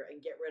of the year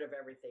and get rid of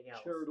everything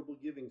else. Charitable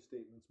giving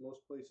statements.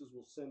 Most places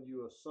will send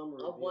you a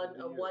summary of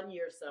a 1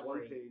 year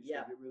summary. 1 page.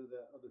 Yeah. Get rid of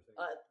that other thing.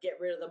 Get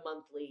rid of the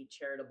monthly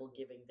charitable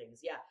giving things.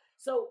 Yeah.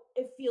 So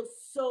it feels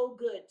so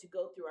good to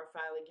go through our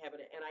filing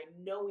cabinet, and I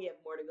know we have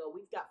more to go.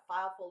 We've got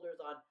file folders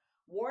on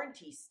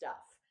warranty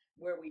stuff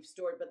where we've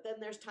stored, but then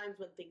there's times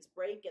when things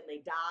break and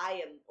they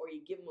die, or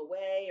you give them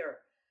away,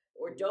 or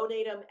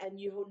donate them, and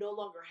you no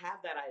longer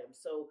have that item.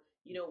 So,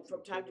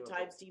 from time to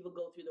time, Steve will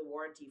go through the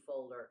warranty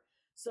folder.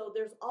 So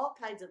there's all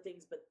kinds of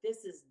things, but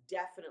this is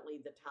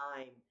definitely the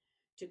time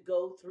to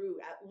go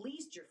through at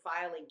least your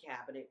filing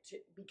cabinet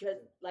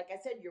because, like I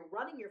said, you're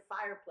running your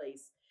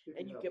fireplace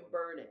and you can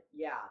burn it.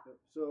 Yeah.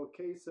 So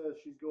Kay says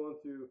she's going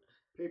through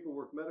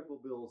paperwork, medical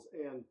bills,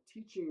 and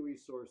teaching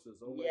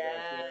resources. Oh my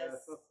gosh.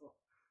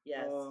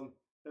 Yes.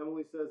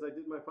 Emily says, I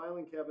did my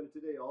filing cabinet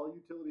today. All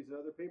utilities and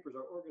other papers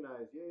are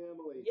organized. Yay,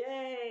 Emily.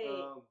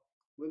 Yay.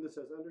 Linda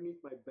says,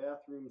 underneath my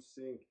bathroom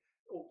sink.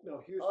 Oh, no,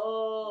 here's...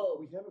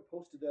 we haven't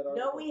posted that article.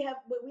 No, we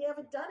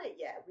haven't done it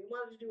yet. We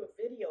wanted to do a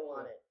video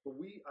on it. But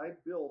I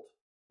built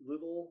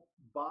little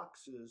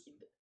boxes that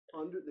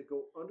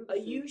go under the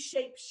sink. A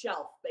U-shaped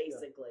shelf,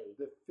 basically.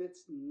 That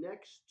fits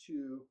next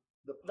to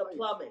the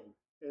plumbing.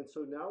 And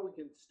so now we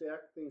can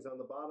stack things on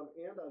the bottom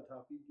and on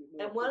top.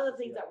 And one of the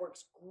things that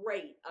works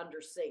great under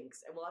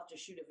sinks, and we'll have to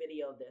shoot a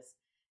video of this,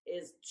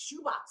 is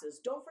shoe boxes.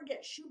 Don't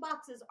forget, shoe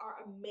boxes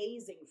are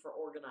amazing for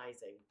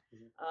organizing.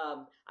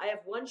 I have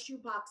one shoe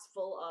box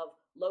full of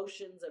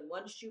lotions and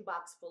one shoe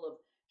box full of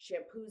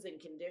shampoos and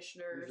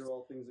conditioners. These are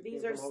all things that came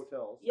from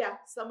hotels. Yeah,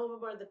 some of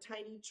them are the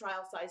tiny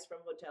trial size from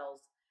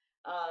hotels.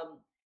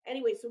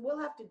 Anyway, so we'll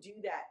have to do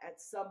that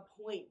at some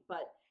point,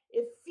 but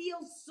it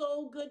feels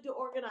so good to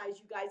organize,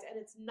 you guys, and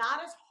it's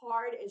not as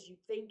hard as you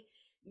think.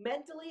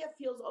 Mentally, it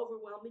feels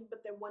overwhelming,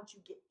 but then once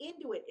you get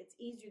into it, it's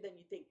easier than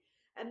you think.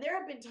 And there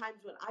have been times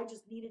when I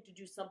just needed to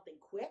do something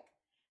quick,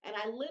 and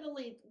I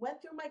literally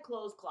went through my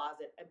clothes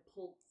closet and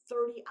pulled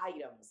 30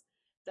 items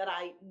that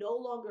I no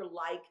longer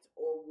liked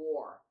or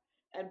wore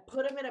and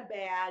put them in a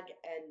bag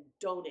and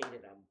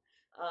donated them.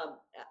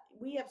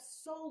 We have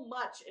so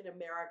much in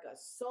America,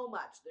 so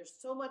much. There's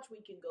so much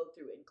we can go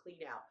through and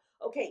clean out.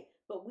 Okay,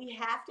 but we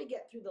have to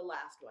get through the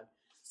last one.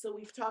 So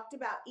we've talked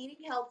about eating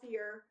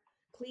healthier,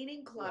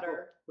 cleaning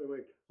clutter,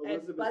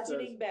 and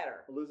budgeting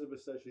better.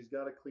 Elizabeth says she's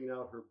got to clean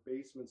out her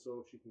basement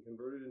so she can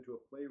convert it into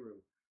a playroom.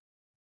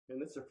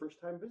 And it's her first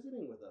time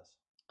visiting with us.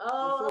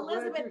 Oh, so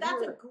Elizabeth,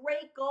 that's a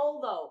great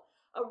goal, though.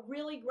 A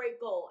really great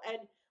goal. And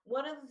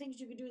one of the things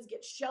you can do is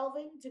get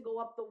shelving to go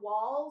up the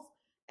walls.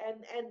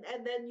 And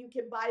then you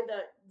can buy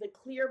the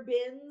clear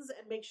bins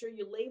and make sure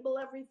you label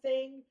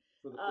everything.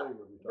 For the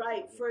playroom.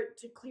 Right,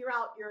 to clear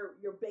out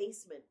your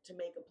basement to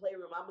make a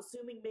playroom. I'm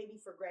assuming maybe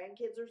for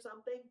grandkids or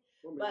something.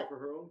 Or maybe for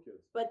her own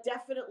kids. But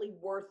definitely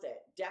worth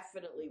it.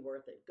 Definitely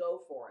worth it. Go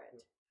for it.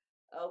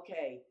 Yeah.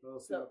 Okay. Well,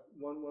 so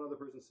one other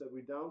person said,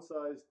 we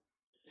downsized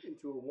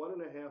into a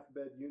 1.5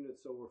 bed unit,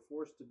 so we're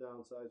forced to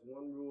downsize.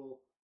 One rule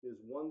is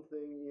one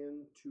thing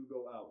in, two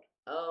go out.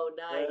 Oh,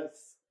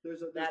 nice.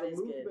 There's a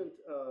movement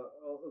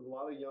a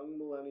lot of young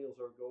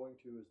millennials are going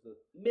to is the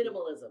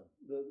minimalism.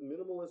 The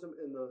minimalism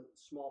in the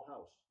small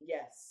house.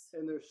 Yes.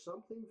 And there's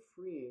something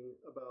freeing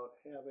about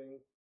having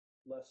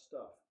less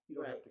stuff. You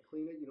don't have to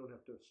clean it. You don't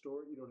have to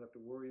store it. You don't have to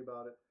worry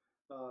about it.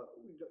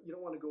 You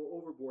don't want to go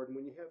overboard. And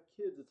when you have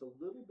kids, it's a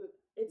little bit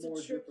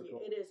more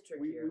difficult. It is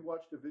trickier. We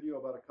watched a video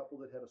about a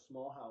couple that had a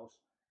small house,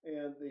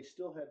 and they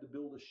still had to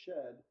build a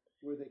shed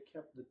where they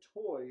kept the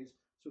toys.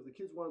 So if the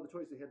kids wanted the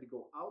toys, they had to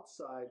go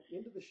outside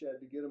into the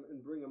shed to get them and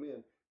bring them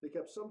in. They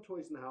kept some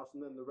toys in the house, and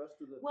then the rest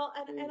of the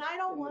and I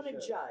don't want to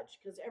judge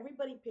because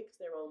everybody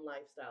picks their own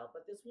lifestyle.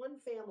 But this one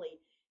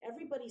family,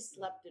 everybody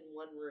slept in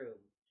one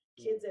room,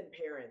 kids and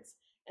parents,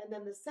 and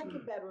then the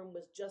second bedroom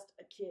was just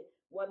a kid.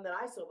 One that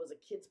I saw was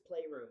a kid's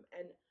playroom,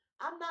 and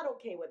I'm not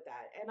okay with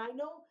that. And I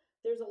know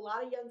there's a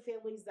lot of young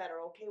families that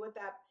are okay with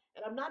that,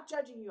 and I'm not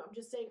judging you. I'm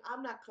just saying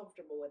I'm not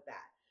comfortable with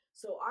that.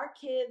 So our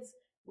kids.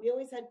 We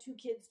always had 2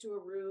 kids to a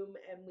room,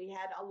 and we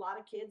had a lot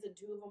of kids, and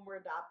 2 of them were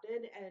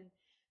adopted. And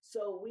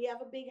so we have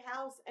a big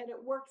house, and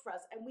it worked for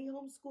us, and we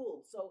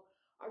homeschooled. So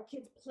our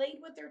kids played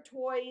with their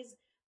toys,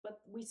 but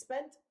we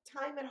spent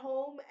time at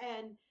home,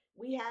 and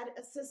we had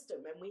a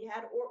system, and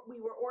we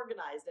were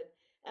organized.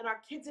 And our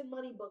Kids and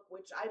Money book,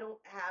 which I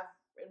don't have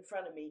in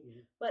front of me,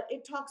 but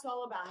it talks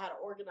all about how to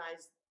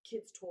organize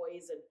kids'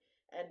 toys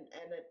and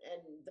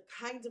the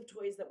kinds of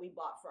toys that we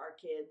bought for our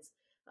kids.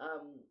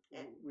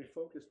 We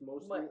focused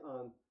mostly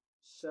on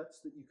sets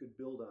that you could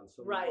build on.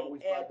 So we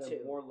always buy them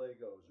more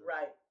Legos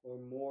or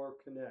more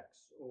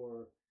Connects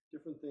or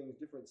different things,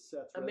 different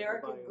sets.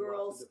 American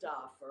Girl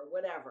stuff or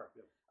whatever.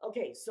 Yep.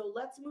 Okay, so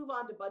let's move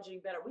on to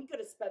budgeting better. We could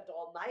have spent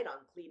all night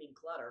on cleaning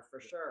clutter for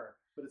sure.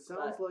 But it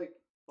sounds like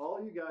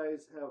all you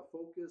guys have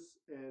focus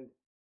and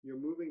you're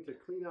moving to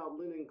clean out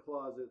linen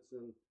closets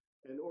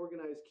and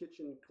organize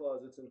kitchen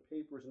closets and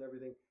papers and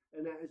everything.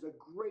 And that is a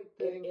great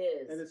thing. It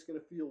is. And it's going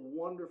to feel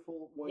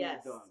wonderful when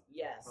you're done.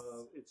 Yes.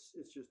 It's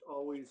just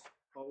always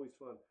fun.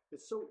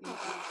 It's so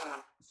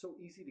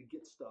easy to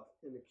get stuff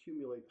and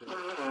accumulate things.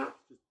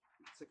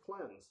 It's a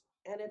cleanse.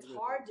 And it's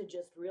hard to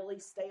just really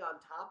stay on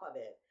top of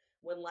it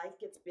when life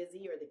gets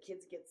busy or the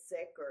kids get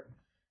sick or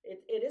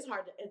it is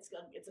hard. It's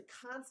a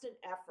constant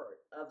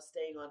effort of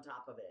staying on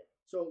top of it.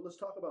 So let's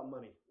talk about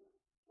money.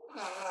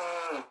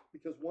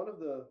 Because one of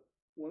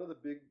the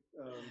big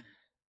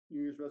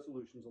New Year's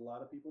resolutions a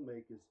lot of people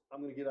make is I'm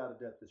going to get out of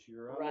debt this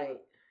year.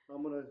 I'm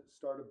going to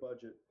start a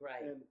budget.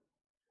 Right. And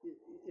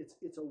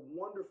it's a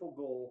wonderful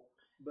goal,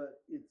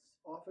 but it's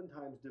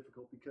oftentimes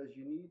difficult because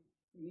you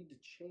need to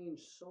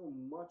change so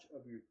much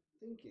of your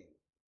thinking.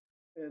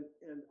 And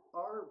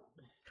our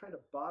kind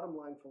of bottom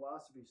line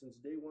philosophy since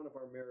day one of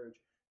our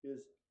marriage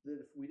is that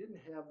if we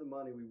didn't have the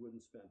money, we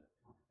wouldn't spend it.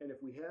 And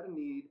if we had a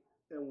need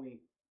and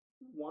we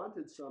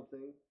wanted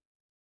something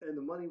and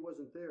the money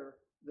wasn't there,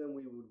 then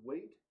we would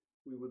wait.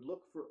 We would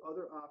look for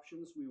other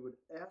options. We would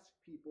ask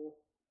people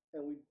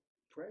and we'd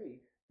pray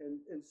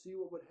and see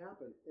what would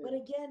happen. But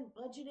again,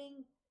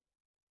 budgeting,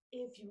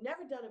 if you've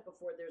never done it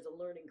before, there's a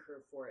learning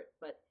curve for it.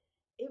 But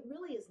it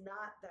really is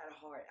not that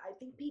hard. I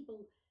think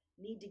people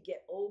need to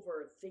get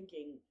over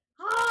thinking,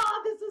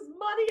 this is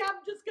money.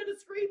 I'm just going to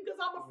scream because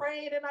I'm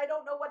afraid and I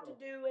don't know what to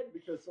do. And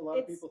because a lot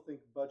of people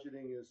think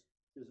budgeting is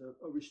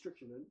a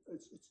restriction.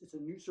 It's a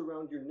noose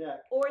around your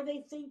neck. Or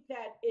they think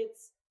that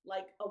it's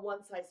like a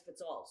one size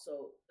fits all.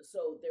 So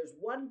there's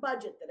one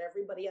budget that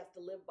everybody has to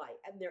live by,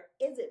 and there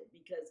isn't,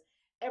 because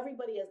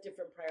everybody has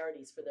different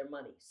priorities for their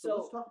money. So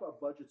let's talk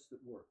about budgets that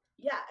work.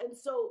 Yeah, and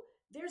so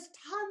there's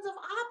tons of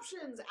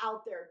options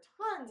out there.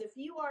 Tons. If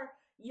you are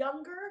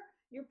younger,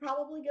 you're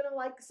probably going to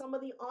like some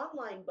of the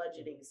online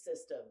budgeting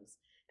systems.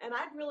 And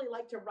I'd really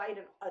like to write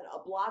a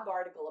blog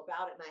article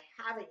about it, and I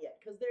haven't yet,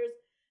 because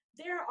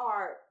there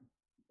are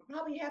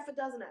probably half a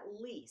dozen at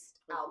least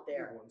out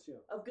there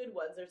of good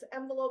ones. There's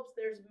Mvelopes,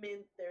 there's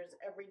Mint, there's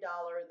Every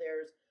Dollar,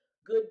 there's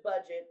Good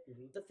Budget.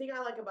 The thing I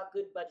like about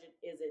Good Budget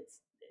is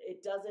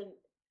it doesn't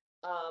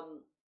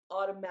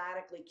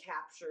automatically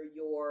capture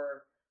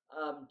your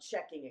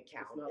checking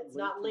account. It's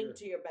not linked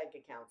to your bank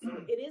account. So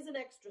it is an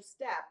extra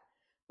step,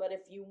 but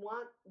if you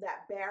want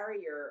that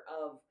barrier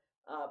of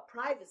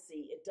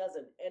privacy, it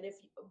doesn't. And if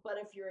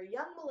you're a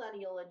young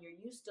millennial and you're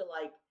used to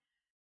like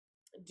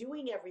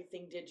doing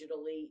everything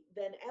digitally,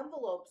 then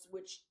Mvelopes,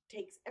 which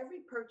takes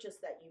every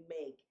purchase that you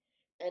make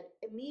and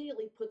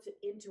immediately puts it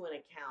into an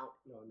account.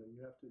 No,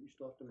 you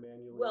still have to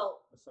manually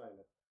assign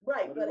it.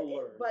 Right,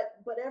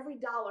 but every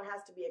dollar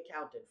has to be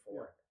accounted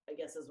for. Yeah. I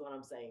guess is what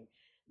I'm saying.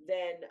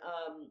 Then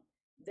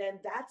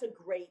that's a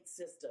great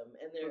system.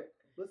 And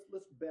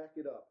let's back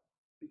it up,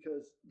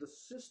 because the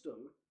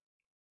system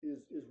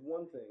is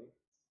one thing,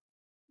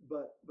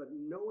 but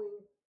knowing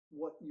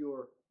what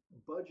your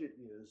budget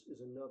is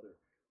another.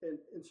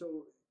 And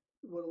so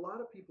what a lot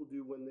of people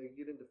do when they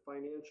get into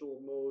financial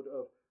mode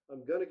of,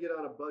 I'm going to get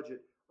on a budget,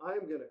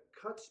 I'm going to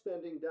cut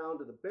spending down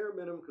to the bare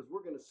minimum because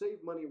we're going to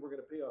save money and we're going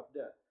to pay off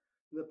debt.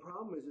 And the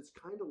problem is it's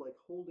kind of like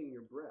holding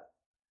your breath.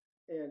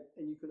 And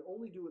you can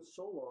only do it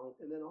so long,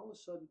 and then all of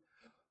a sudden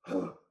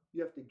you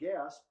have to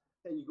gasp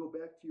and you go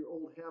back to your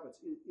old habits.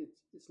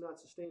 It's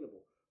not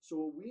sustainable. So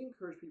what we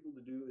encourage people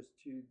to do is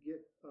to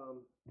get,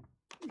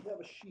 we have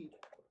a sheet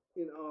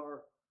in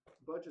our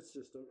budget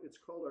system. It's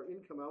called our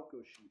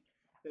income-outgo sheet,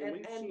 and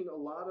we've seen a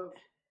lot of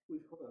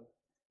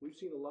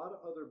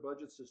other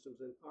budget systems,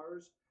 and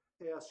ours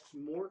asks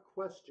more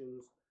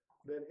questions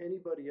than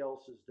anybody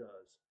else's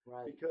does.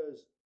 Right.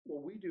 Because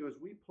what we do is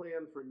we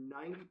plan for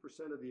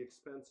 90% of the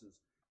expenses,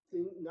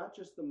 not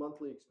just the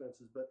monthly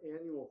expenses, but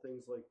annual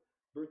things like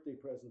birthday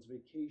presents,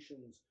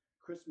 vacations,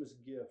 Christmas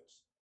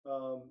gifts,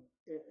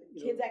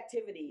 kids'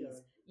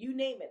 activities, you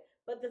name it.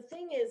 But the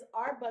thing is,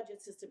 our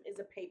budget system is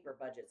a paper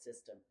budget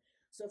system.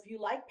 So if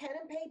you like pen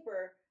and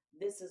paper,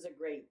 this is a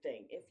great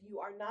thing. If you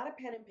are not a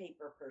pen and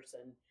paper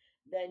person,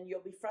 then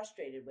you'll be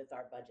frustrated with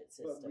our budget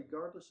system. But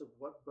regardless of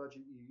what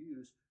budget you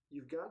use,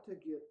 you've got to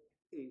get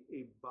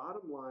a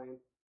bottom line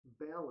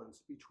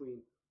balance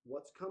between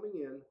what's coming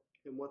in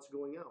and what's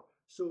going out.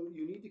 So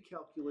you need to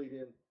calculate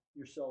in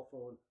your cell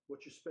phone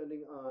what you're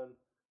spending on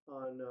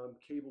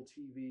cable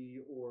TV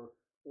or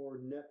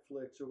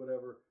Netflix or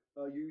whatever,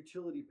 your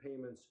utility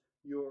payments,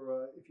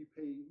 if you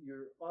pay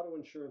your auto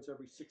insurance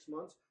every 6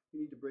 months, you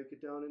need to break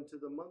it down into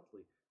the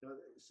monthly. Now,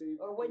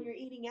 or when you're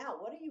eating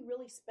out, what are you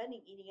really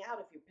spending eating out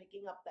if you're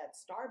picking up that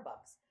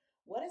Starbucks?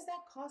 What is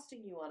that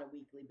costing you on a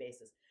weekly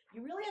basis?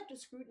 You really have to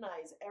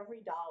scrutinize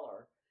every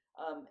dollar,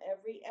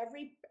 every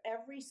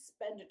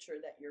expenditure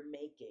that you're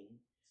making.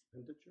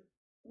 Expenditure?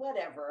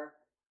 Whatever.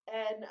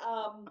 And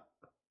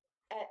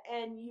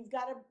you've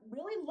got to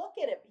really look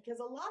at it, because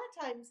a lot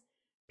of times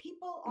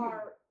people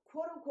are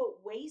quote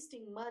unquote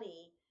wasting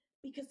money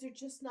because they're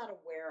just not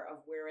aware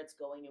of where it's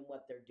going and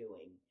what they're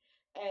doing.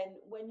 And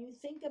when you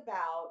think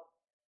about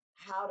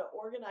how to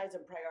organize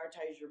and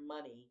prioritize your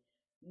money,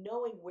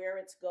 knowing where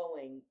it's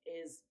going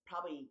is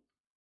probably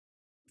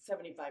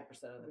 75%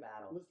 of the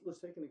battle. Let's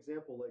take an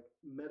example like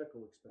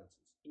medical expenses.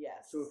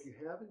 Yes. So if you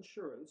have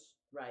insurance,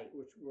 right,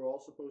 which we're all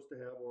supposed to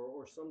have,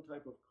 or some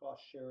type of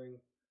cost sharing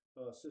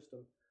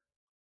system,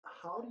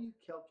 how do you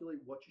calculate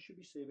what you should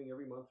be saving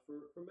every month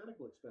for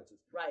medical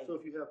expenses? Right. So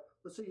if you have,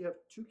 let's say you have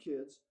 2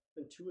 kids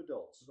and 2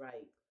 adults.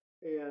 Right.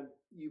 And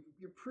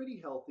you're pretty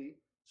healthy,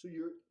 so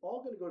you're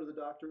all going to go to the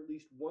doctor at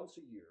least once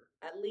a year.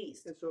 At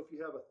least. And so if you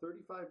have a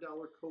 $35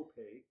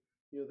 copay,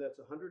 that's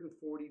 $140.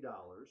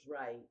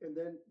 Right. And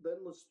then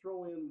let's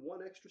throw in one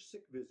extra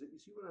sick visit. You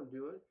see what I'm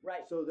doing?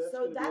 Right. So that's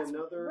going to be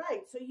another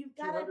right. So you've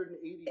got $280.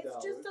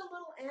 It's just a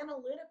little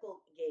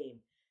analytical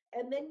game.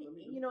 And then,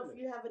 if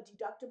you have a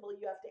deductible,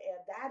 you have to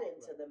add that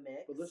into the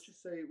mix. But let's just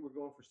say we're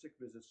going for sick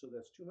visits, so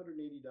that's $280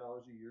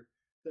 a year.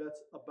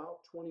 That's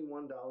about $21,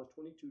 $22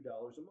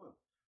 a month.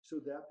 So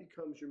that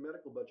becomes your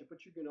medical budget,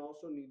 but you can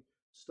also need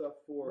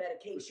stuff for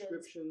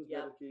prescriptions,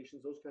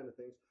 medications, those kind of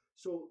things.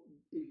 So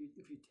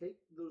if you take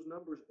those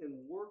numbers and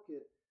work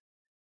it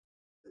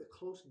a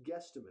close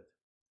guesstimate,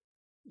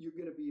 you're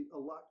going to be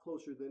a lot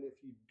closer than if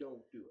you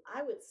don't do it.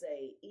 I would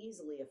say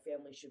easily a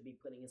family should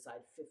be putting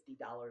aside $50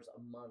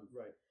 a month.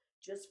 Right.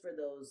 Just for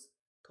those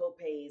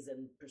copays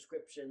and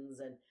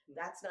prescriptions, and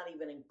that's not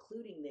even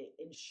including the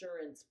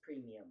insurance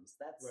premiums.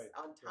 That's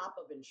on top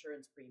of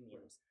insurance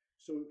premiums.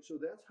 Right. So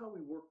that's how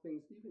we work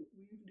things. We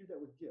even do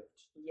that with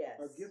gifts. Yes.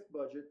 Our gift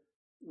budget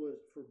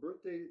was for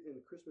birthday and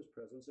Christmas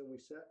presents, and we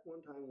sat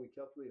one time and we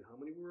calculated how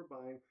many we were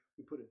buying.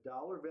 We put a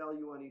dollar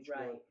value on each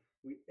one.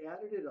 We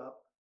added it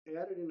up,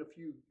 added in a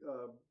few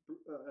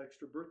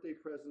extra birthday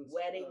presents,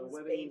 weddings,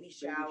 baby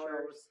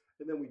showers,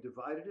 and then we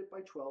divided it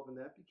by 12, and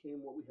that became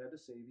what we had to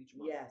save each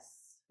month.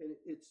 Yes. And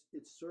it's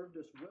served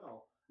us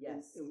well.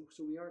 Yes. And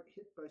so we aren't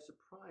hit by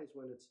surprise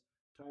when it's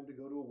time to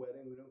go to a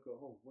wedding. We don't go,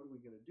 oh, what are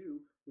we going to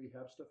do? We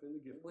have stuff in the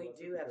gift closet.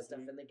 We do have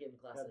stuff in the gift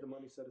closet. Have the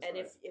money set aside. And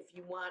if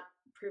you want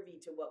privy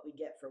to what we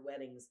get for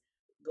weddings,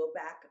 go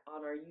back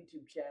on our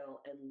YouTube channel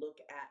and look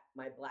at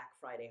my Black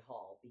Friday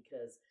haul,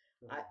 because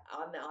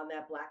on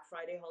that Black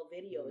Friday haul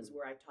video is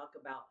where I talk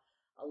about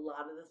a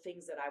lot of the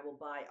things that I will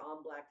buy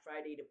on Black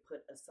Friday to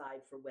put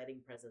aside for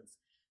wedding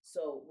presents.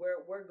 So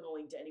we're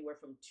going to anywhere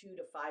from 2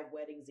 to 5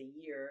 weddings a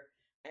year,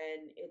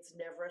 and it's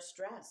never a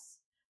stress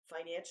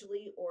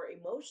financially or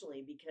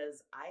emotionally because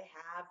I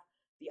have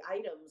the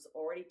items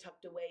already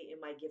tucked away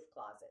in my gift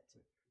closet.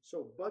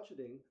 So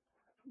budgeting,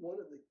 one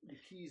of the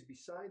keys,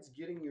 besides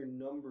getting your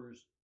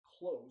numbers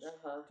close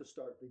to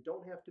start, they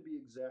don't have to be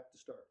exact to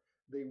start.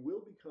 They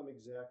will become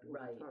exact over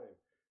time.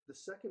 The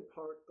second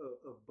part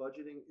of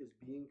budgeting is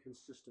being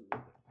consistent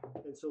with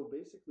it. And so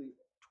basically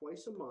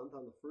twice a month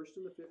on the 1st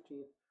and the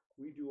 15th,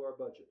 we do our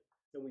budget.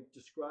 And we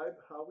describe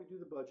how we do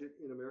the budget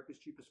in America's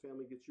Cheapest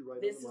Family Gets You Right.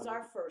 This is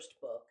our first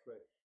book.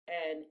 Right.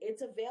 And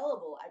it's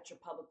available at your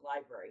public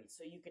library.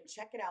 So you can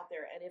check it out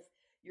there. And if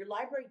your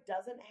library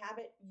doesn't have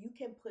it, you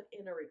can put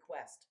in a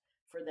request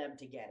for them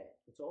to get it.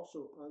 It's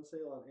also on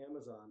sale on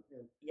Amazon.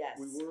 And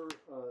yes, we were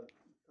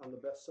on the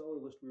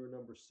bestseller list. We were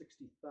number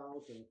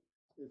 60,000.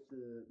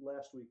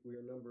 Last week we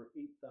are number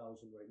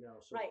 8,000 right now.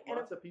 So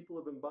lots of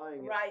people have been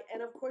buying it. Right.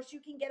 And of course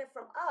you can get it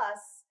from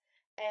us,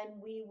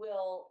 and we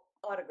will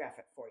autograph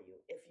it for you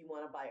if you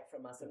want to buy it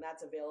from us. And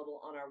that's available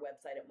on our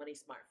website at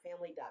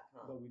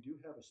moneysmartfamily.com. But we do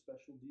have a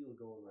special deal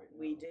going right now.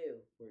 We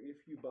do. Where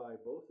if you buy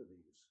both of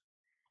these,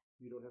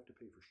 you don't have to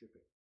pay for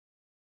shipping.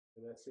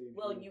 And that saves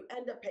you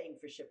end up paying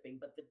for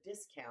shipping, but the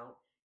discount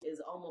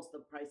is almost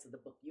the price of the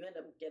book. You end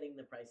up getting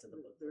the price of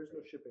the book. There's no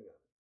shipping on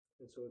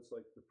it. And so it's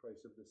like the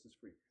price of this is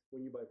free.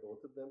 When you buy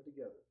both of them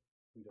together,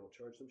 we don't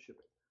charge them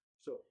shipping.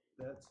 So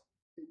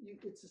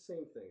it's the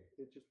same thing.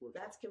 It just works.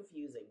 That's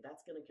confusing.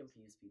 That's going to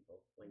confuse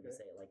people when you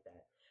say it like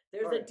that.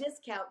 There's a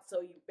discount, so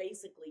you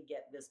basically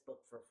get this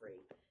book for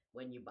free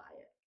when you buy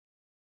it.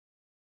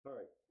 All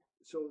right.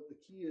 So the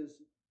key is,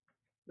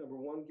 number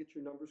 1, get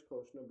your numbers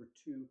close. Number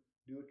 2,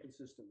 do it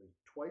consistently.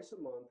 Twice a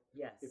month.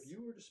 Yes. If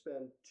you were to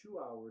spend 2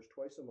 hours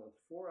twice a month,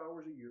 4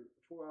 hours a year,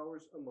 4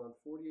 hours a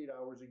month, 48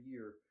 hours a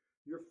year,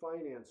 your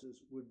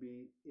finances would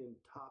be in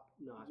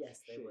top-notch shape.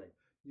 Yes, they would.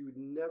 You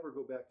would never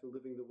go back to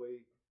living the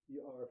way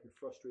you are if you're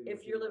frustrated.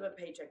 If you're living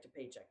paycheck to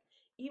paycheck.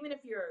 Even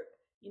if you're,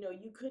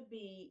 you could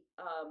be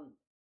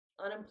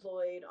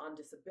unemployed, on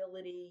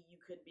disability.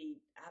 You could be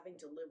having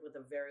to live with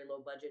a very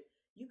low budget.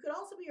 You could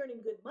also be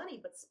earning good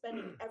money, but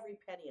spending every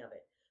penny of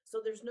it.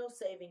 So there's no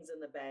savings in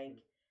the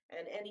bank.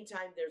 And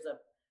anytime there's a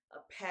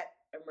pet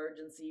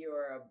emergency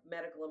or a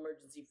medical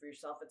emergency for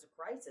yourself, it's a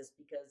crisis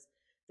because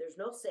there's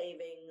no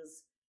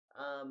savings.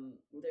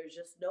 There's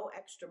just no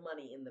extra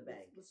money in the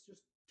bank. Let's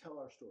just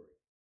tell our story.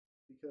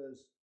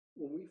 Because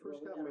when we first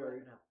got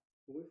married,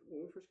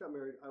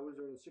 I was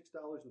earning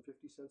 $6.50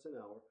 an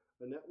hour.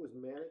 Annette was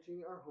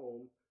managing our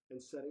home and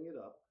setting it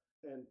up,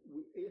 and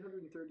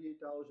 $838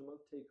 a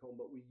month take home.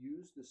 But we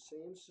used the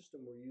same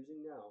system we're using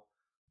now.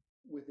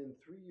 Within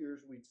 3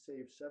 years, we'd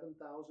saved $7,000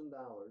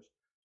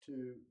 to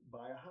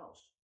buy a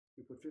house.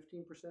 We put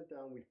 15%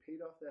 down. We paid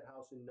off that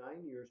house in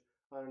 9 years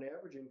on an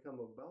average income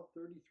of about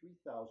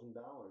 $33,000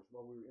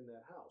 while we were in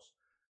that house.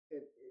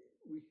 And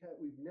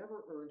we've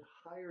never earned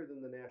higher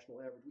than the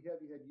national average. We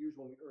have had years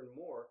when we earned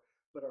more,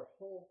 but our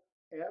whole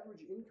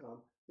average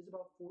income is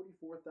about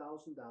 $44,000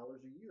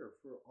 a year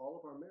for all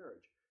of our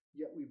marriage.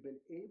 Yet we've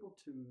been able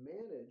to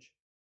manage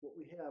what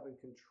we have and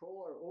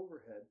control our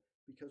overhead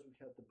because we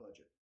have the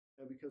budget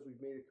and because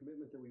we've made a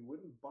commitment that we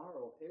wouldn't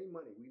borrow any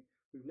money.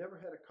 We've never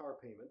had a car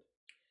payment.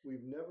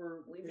 We've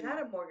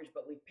had a mortgage,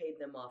 but we've paid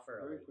them off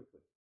early.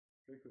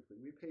 Very quickly.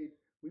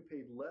 We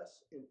paid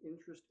less in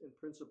interest and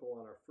principal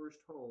on our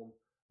first home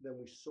than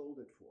we sold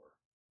it for.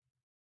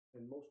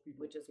 And most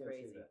people Which is can't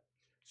crazy. say that.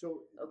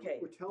 So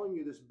we're telling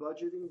you this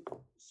budgeting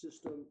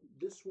system,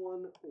 this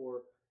one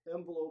or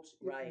Mvelopes,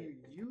 if you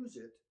use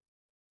it,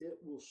 it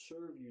will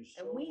serve you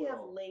so well. And we have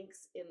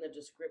links in the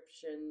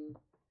description,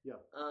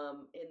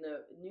 in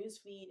the news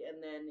feed,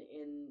 and then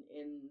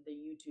in the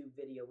YouTube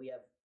video we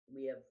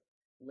have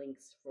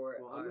links for.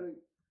 Well, I'm going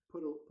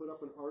to put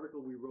up an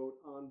article we wrote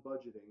on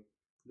budgeting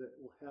that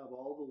will have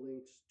all the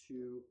links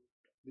to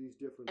these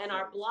different And things.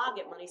 our blog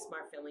at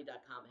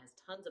moneysmartfamily.com has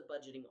tons of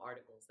budgeting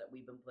articles that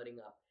we've been putting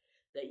up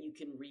that you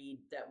can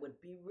read that would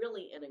be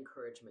really an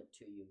encouragement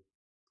to you.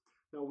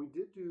 Now, we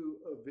did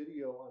do a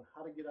video on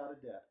how to get out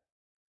of debt,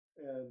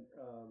 and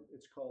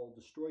it's called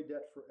Destroy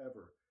Debt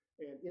Forever.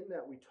 And in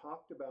that, we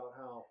talked about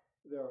how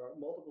there are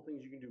multiple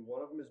things you can do.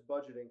 One of them is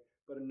budgeting,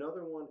 but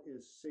another one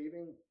is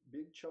saving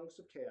big chunks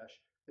of cash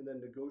and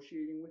then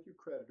negotiating with your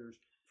creditors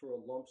for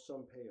a lump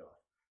sum payoff.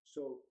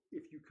 So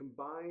if you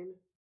combine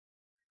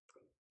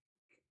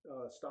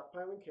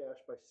stockpiling cash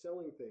by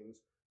selling things,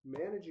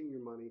 managing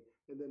your money,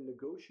 and then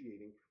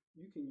negotiating,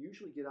 you can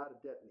usually get out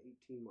of debt in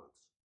 18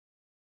 months.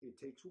 It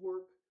takes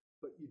work,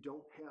 but you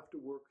don't have to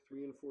work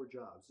 3 and 4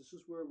 jobs. This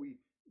is where we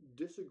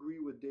disagree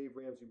with Dave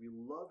Ramsey. We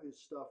love his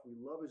stuff, we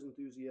love his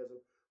enthusiasm,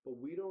 but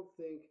we don't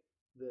think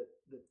that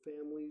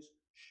families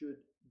should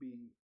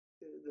be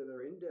that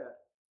are in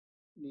debt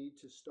need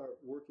to start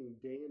working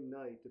day and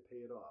night to pay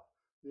it off.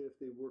 If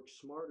they work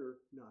smarter,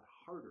 not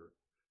harder,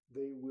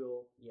 they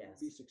will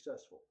be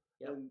successful.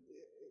 Yep. And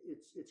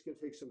it's going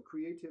to take some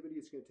creativity,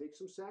 it's going to take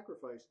some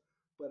sacrifice,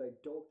 but I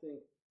don't think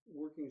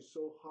working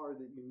so hard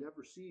that you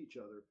never see each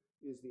other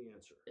is the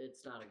answer.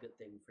 It's not a good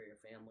thing for your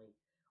family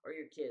or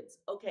your kids.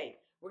 Okay,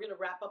 we're going to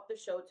wrap up the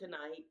show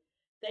tonight.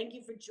 Thank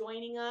you for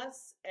joining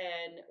us,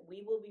 and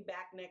we will be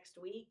back next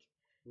week.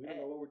 We don't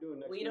know what we're doing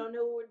next week. We don't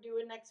know what we're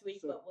doing next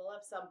week, but we'll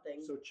have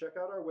something. So check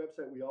out our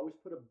website. We always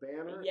put a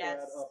banner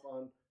ad up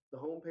on the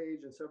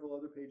homepage and several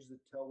other pages that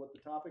tell what the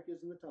topic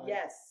is and the time.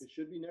 Yes. It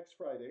should be next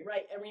Friday.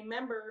 Right. And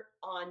remember,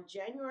 on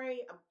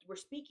January, we're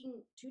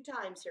speaking 2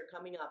 times here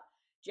coming up.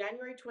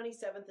 January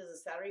 27th is a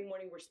Saturday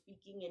morning. We're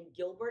speaking in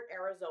Gilbert,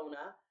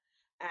 Arizona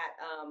at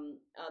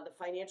the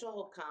Financial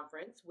Hope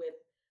Conference with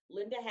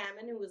Linda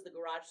Hammond, who is the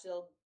garage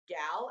sale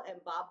gal,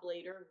 and Bob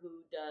Blader,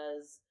 who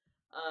does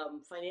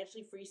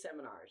financially free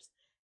seminars.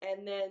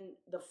 And then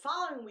the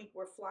following week,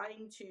 we're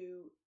flying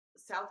to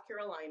South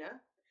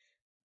Carolina,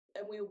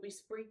 and we will be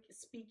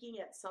speaking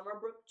at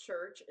Summerbrook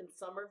Church in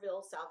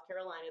Somerville, South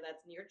Carolina.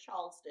 That's near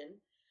Charleston.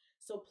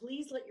 So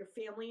please let your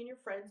family and your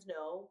friends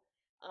know.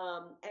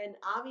 And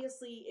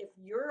obviously, if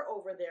you're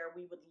over there,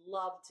 we would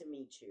love to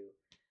meet you.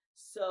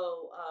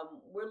 So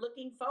we're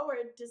looking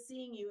forward to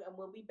seeing you, and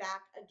we'll be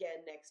back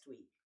again next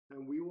week.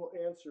 And we will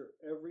answer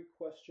every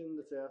question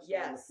that's asked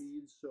on the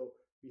feeds. So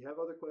if you have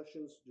other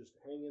questions, just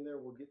hang in there.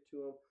 We'll get to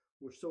them.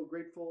 We're so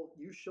grateful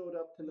you showed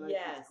up tonight.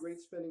 It's great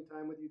spending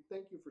time with you.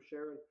 Thank you for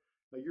sharing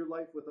your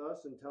life with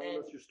us and telling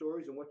us your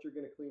stories and what you're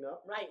going to clean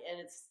up. Right. And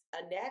it's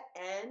Annette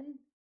and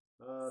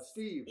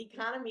Steve.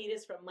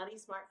 Economitas from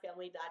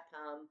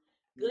MoneySmartFamily.com.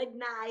 Good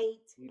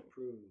night. Eat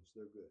prunes.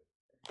 They're good.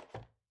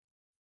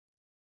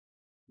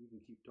 You can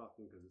keep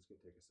talking because it's going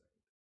to take a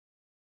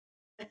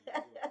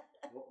second.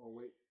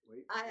 Wait.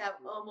 I have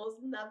almost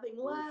nothing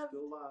left. We're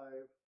still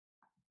live.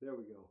 There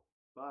we go.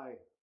 Bye.